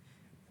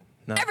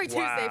 No. Every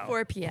Tuesday,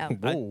 4 p.m.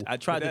 Whoa. I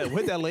tried Where'd to-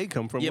 Where'd that leg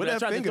come from? Yeah, Where'd but I that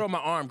tried to finger? throw my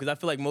arm because I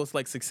feel like most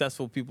like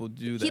successful people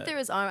do that. He threw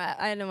his arm.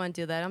 I didn't want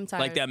to do that. I'm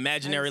tired. Like that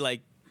imaginary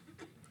like.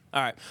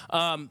 All right.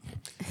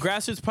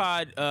 Grassroots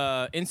Pod,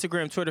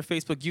 Instagram, Twitter,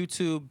 Facebook,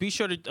 YouTube. Be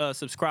sure to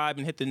subscribe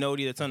and hit the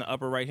noti that's on the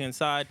upper right-hand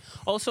side.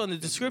 Also in the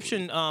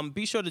description,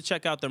 be sure to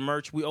check out the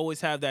merch. We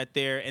always have that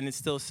there, and it's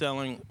still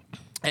selling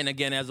And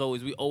again, as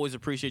always, we always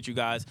appreciate you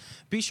guys.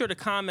 Be sure to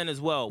comment as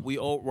well. We're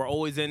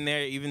always in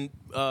there, even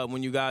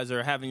when you guys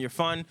are having your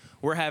fun.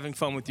 We're having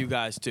fun with you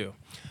guys too.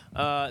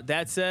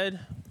 That said,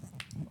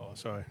 Oh,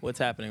 sorry. what's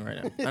happening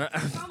right now?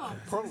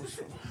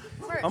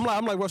 I'm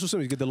like Russell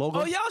Simmons. You get the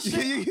logo? Oh, y'all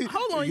shady.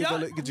 Hold on, You get y'all.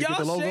 the- did you get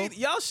the logo?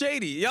 Y'all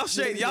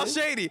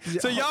shady.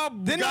 So y'all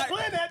Did not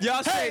plan that.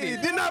 Y'all Hey,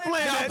 shady. did not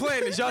plan Y'all that.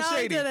 playing this. Y'all No, I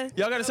shady. didn't.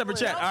 Y'all got a separate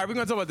chat. All right, we're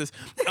gonna talk about this.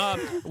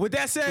 With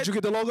that said, Did you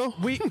get the logo?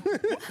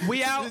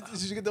 we out.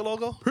 Did you get the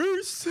logo?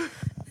 Peace.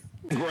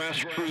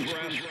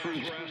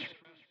 Grassroots.